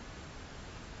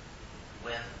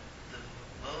when the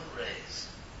moon rays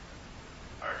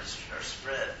are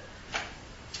spread.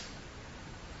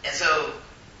 And so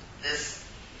this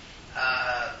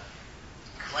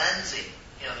cleansing,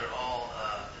 they're all,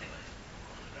 anyway, I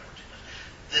won't remember too much.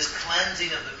 This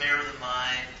cleansing of the mirror of the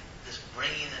mind, this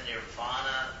bringing the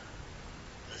nirvana,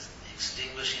 this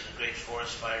extinguishing the great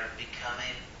forest fire,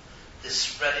 becoming, this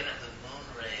spreading of the moon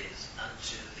rays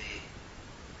unto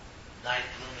the night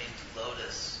blooming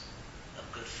lotus of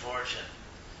good fortune.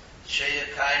 Shreya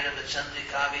Kairava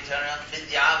Chandrika Vitaram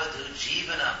Vidyavadhu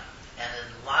Jivanam, and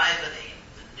enlivening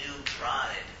the new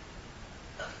bride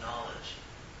of knowledge.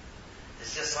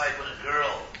 It's just like when a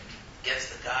girl gets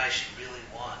the guy she really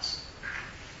wants,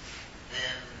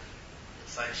 then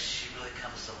it's like she really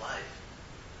comes to life.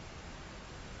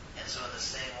 And so in the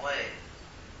same way,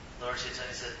 Lord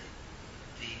Chaitanya said,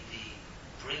 the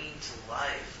bringing to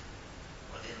life,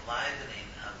 or the enlivening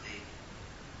of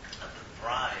the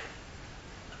bride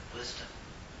of wisdom.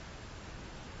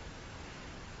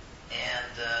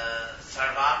 And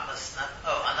Sarvatma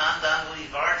Anandanguri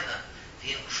Vardhana,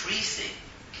 the increasing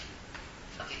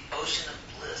of the ocean of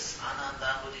bliss,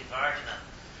 Anandanguri Vardhana,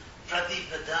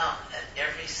 Pratipadam, at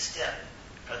every step,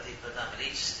 Pratipadam,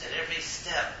 at every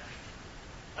step,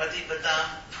 Pratipadam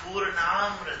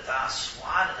Purnamrita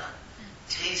Swadanam,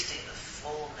 tasting the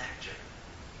full nectar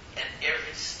at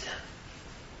every step.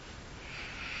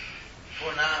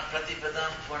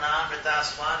 Pratipadam Purnamrita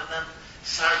Swadanam,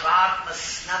 Sarvatma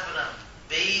Snapanam,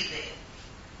 bathing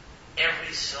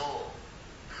every soul,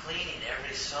 cleaning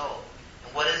every soul.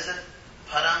 And what is it?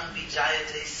 Param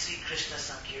Vijayate Sri Krishna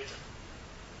Sankirtan.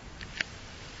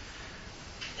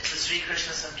 It's the Sri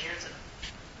Krishna Sankirtan.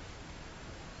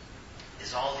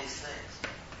 It's all these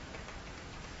things.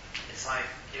 It's like,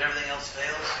 if everything else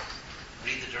fails,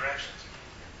 read the directions.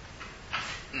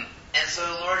 And so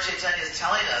Lord Chaitanya is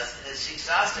telling us in his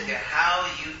Shikshastika how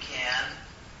you can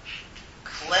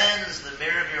cleanse the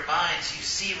mirror of your mind so you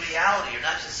see reality. You're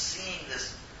not just seeing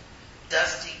this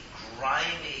dusty,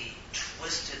 grimy,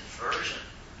 twisted version.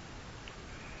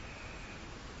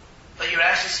 But you're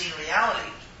actually seeing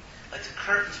reality. Like the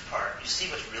curtains part. You see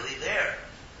what's really there.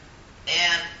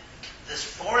 And this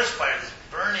forest fire, this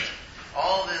burning,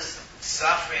 all this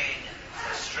suffering and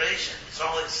frustration, it's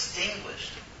all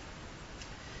extinguished.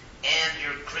 And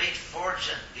your great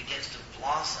fortune begins to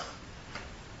blossom.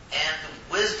 And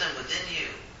the wisdom within you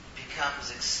becomes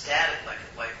ecstatic, like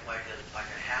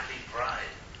a happy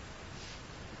bride.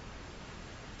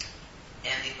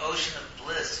 And the ocean of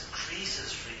bliss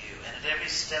increases for you. And at every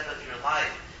step of your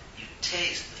life, you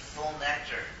taste the full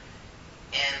nectar.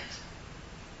 And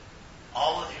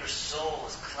all of your soul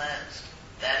is cleansed.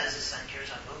 That is the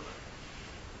Sankirtan movement.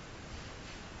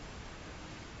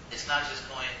 It's not just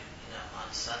going,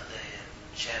 on Sunday and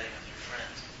chatting with your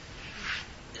friends.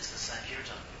 It's the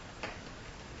Sankirtan movement.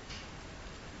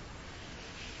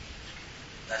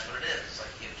 That's what it is. It's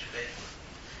like you have to pay for it.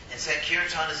 And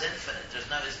Sankirtan is infinite.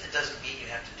 It doesn't mean you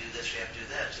have to do this or you have to do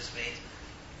that. It just means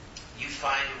you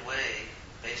find a way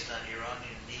based on your own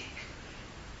unique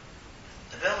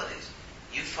abilities.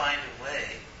 You find a way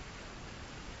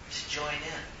to join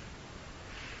in.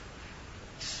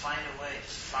 Just find a way.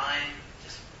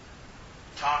 Just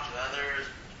talk to others,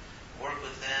 work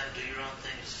with them, do your own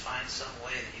thing. Just find some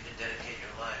way that you can dedicate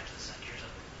your life to the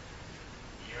Sankirtan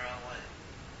in your own way.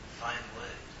 Find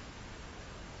ways.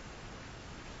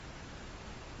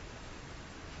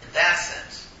 In that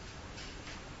sense,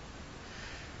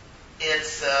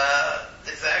 it's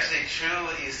actually true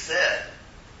what you said.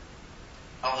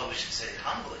 Although we should say it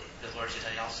humbly, because Lord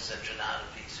Chaitanya also said, Trinada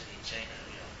Bhiksuni Chaina,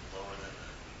 lower than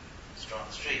the straw on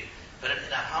the street. But in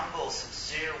a humble,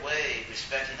 sincere way,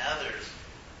 respecting others,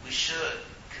 we should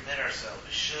commit ourselves.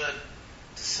 We should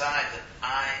decide that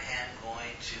I am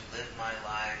going to live my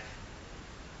life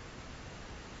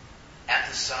at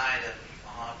the side of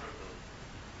Mahaprabhu,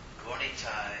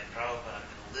 Gaurnitai, and Prabhupada. I'm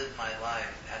going to live my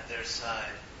life at their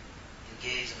side,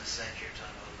 engaged in the Sankirtan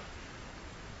movement.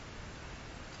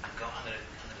 I'm going to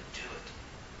do it.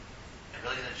 I'm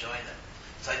really going to join them.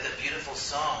 It's like that beautiful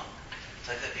song.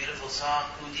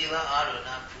 Udila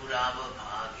Aruna Purava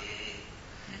Bhage,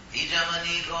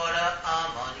 Vijamani Gora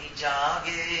Amani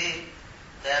Jage.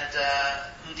 That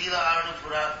Udila Aruna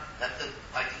Purava,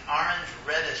 like the orange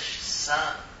reddish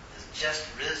sun has just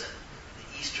risen in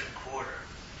the eastern quarter.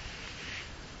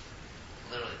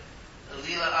 Literally.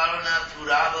 Udila Aruna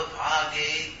Purava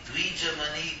Bhage,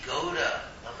 Dvijamani Goda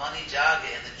Amani Jage,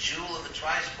 and the jewel of the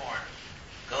Trisporn,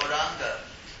 Gauranga,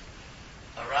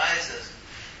 arises.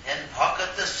 And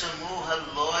Bhakata Samuha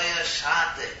Loya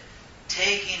Shate,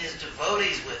 taking his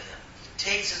devotees with him.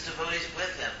 Takes his devotees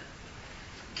with him.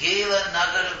 Gila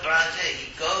Nagara Vraja, he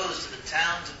goes to the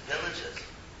towns and villages.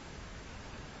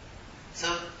 So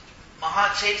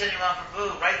Maha Chaitanya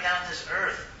Mahaprabhu, right down this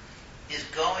earth, is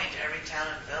going to every town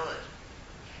and village.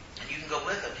 And you can go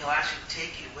with him. He'll actually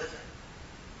take you with him.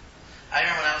 I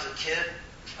remember when I was a kid,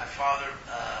 my father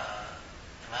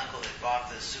and my uncle, they bought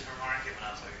this supermarket when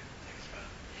I was like,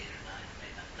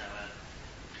 9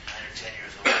 or 10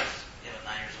 years old. 9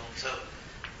 years old. So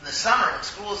in the summer when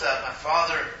school was out, my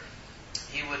father,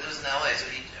 it was in LA, so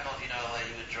I don't know if you know LA,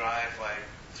 he would drive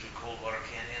through Coldwater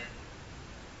Canyon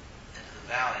into the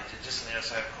valley, just on the other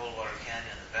side of Coldwater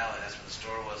Canyon in the valley. That's where the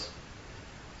store was.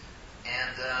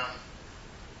 And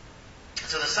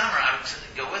so in the summer I would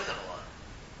go with him a lot.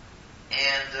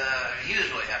 And he was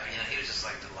really happy. He was just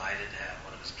delighted to have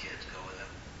one of his kids go with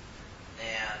him.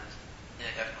 And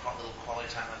got a little quality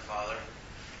time with my father.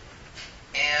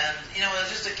 And, it was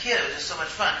just a kid. It was just so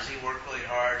much fun because he worked really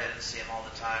hard. I didn't see him all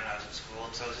the time when I was in school.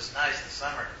 And so it was just nice in the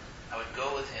summer. I would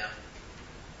go with him,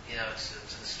 to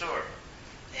the store.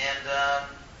 And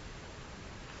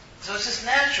so it's just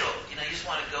natural. You just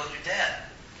want to go with your dad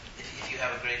if you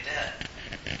have a great dad.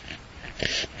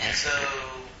 And so,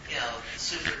 the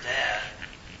super dad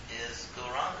is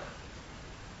Gauranga.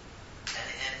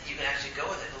 And you can actually go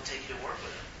with him. He'll take you to work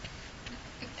with him.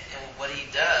 And what he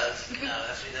does,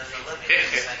 that's what he does for a living.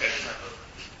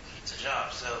 It's a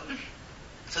job. So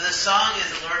this song is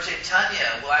that Lord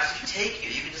Chaitanya will actually take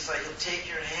you. You can just he'll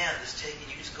take your hand, you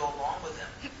can just go along with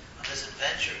him on this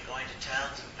adventure, going to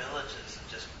towns and villages, and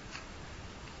just,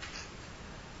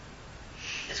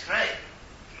 it's great.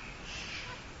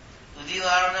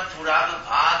 Udilarana Purava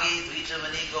Bhagi,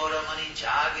 Dvijamani Gauramani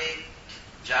Jage.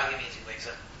 Jage means he wakes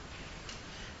up.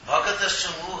 Bhagata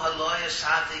Samuha Loya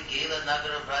Sati Gela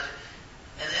Nagara Braja.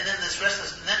 And then this rest of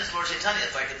this, and then it's Lord Chaitanya.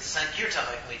 It's like it's Sankirtan,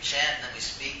 like we chant and then we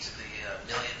speak to the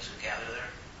millions who gather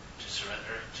there to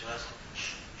surrender to us.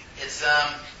 It's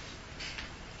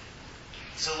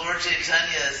so Lord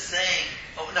Chaitanya is saying,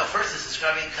 first it's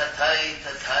describing Tatai,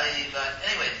 Tatai, but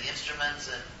anyway, the instruments,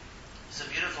 and it's a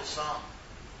beautiful song.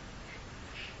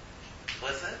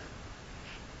 What's it?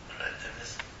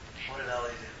 What did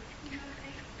Ali do?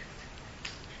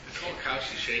 This whole couch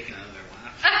is shaking under their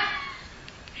lap.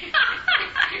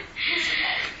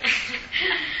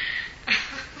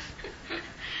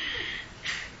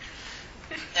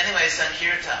 Anyway,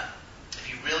 Sankirtan. If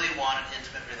you really want an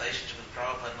intimate relationship with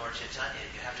Prabhupada and Lord Chaitanya,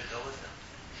 you have to go with them.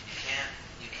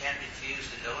 You can't refuse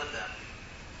to go with them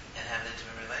and have an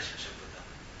intimate relationship with them.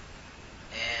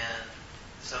 And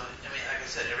so, like I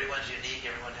said, everyone's unique.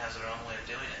 Everyone has their own way of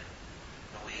doing it.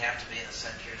 But we have to be in the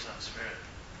Sankirtan spirit.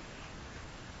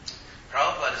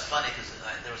 Prabhupada is funny because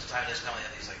there was a time this coming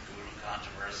up these guru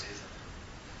controversies.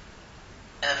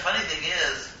 And the funny thing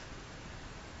is,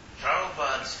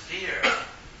 Prabhupada's fear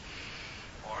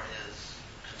or his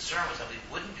concern was that we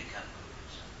wouldn't become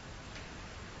gurus.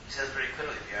 He says very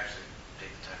clearly, if you actually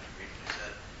take the time to read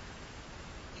what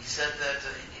he said that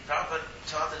Prabhupada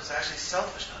taught that it's actually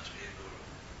selfish not to be a guru.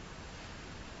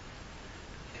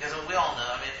 Because we all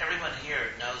know, everyone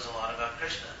here knows a lot about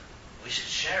Krishna. We should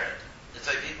share it. It's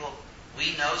like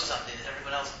we know something that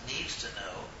everyone else needs to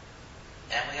know,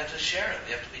 and we have to share it.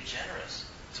 We have to be generous.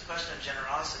 It's a question of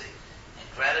generosity and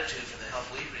gratitude for the help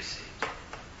we've received.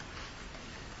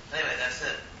 Anyway, that's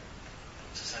it.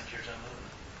 It's a Sankirtan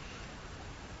movement.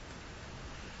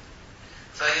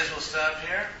 So I guess we'll stop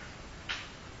here.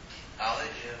 Ali,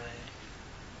 do you have any?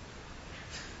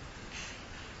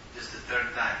 This is the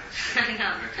third time. I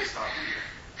know. We're going to stop here.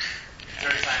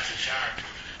 Third time's a charm.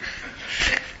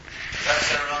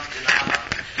 Tatsaram Dinama.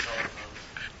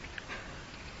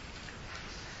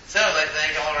 So I'd like to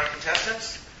thank all of our contestants.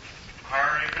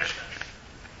 Hare Krishna.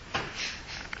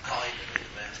 Holly, you can lead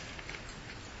the band.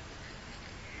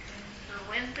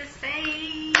 When the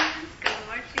saints go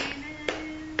marching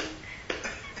in.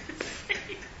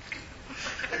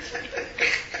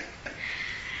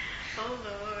 Oh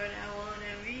Lord, I want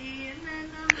to be in that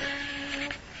number.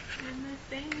 When the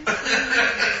saints go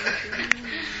marching in.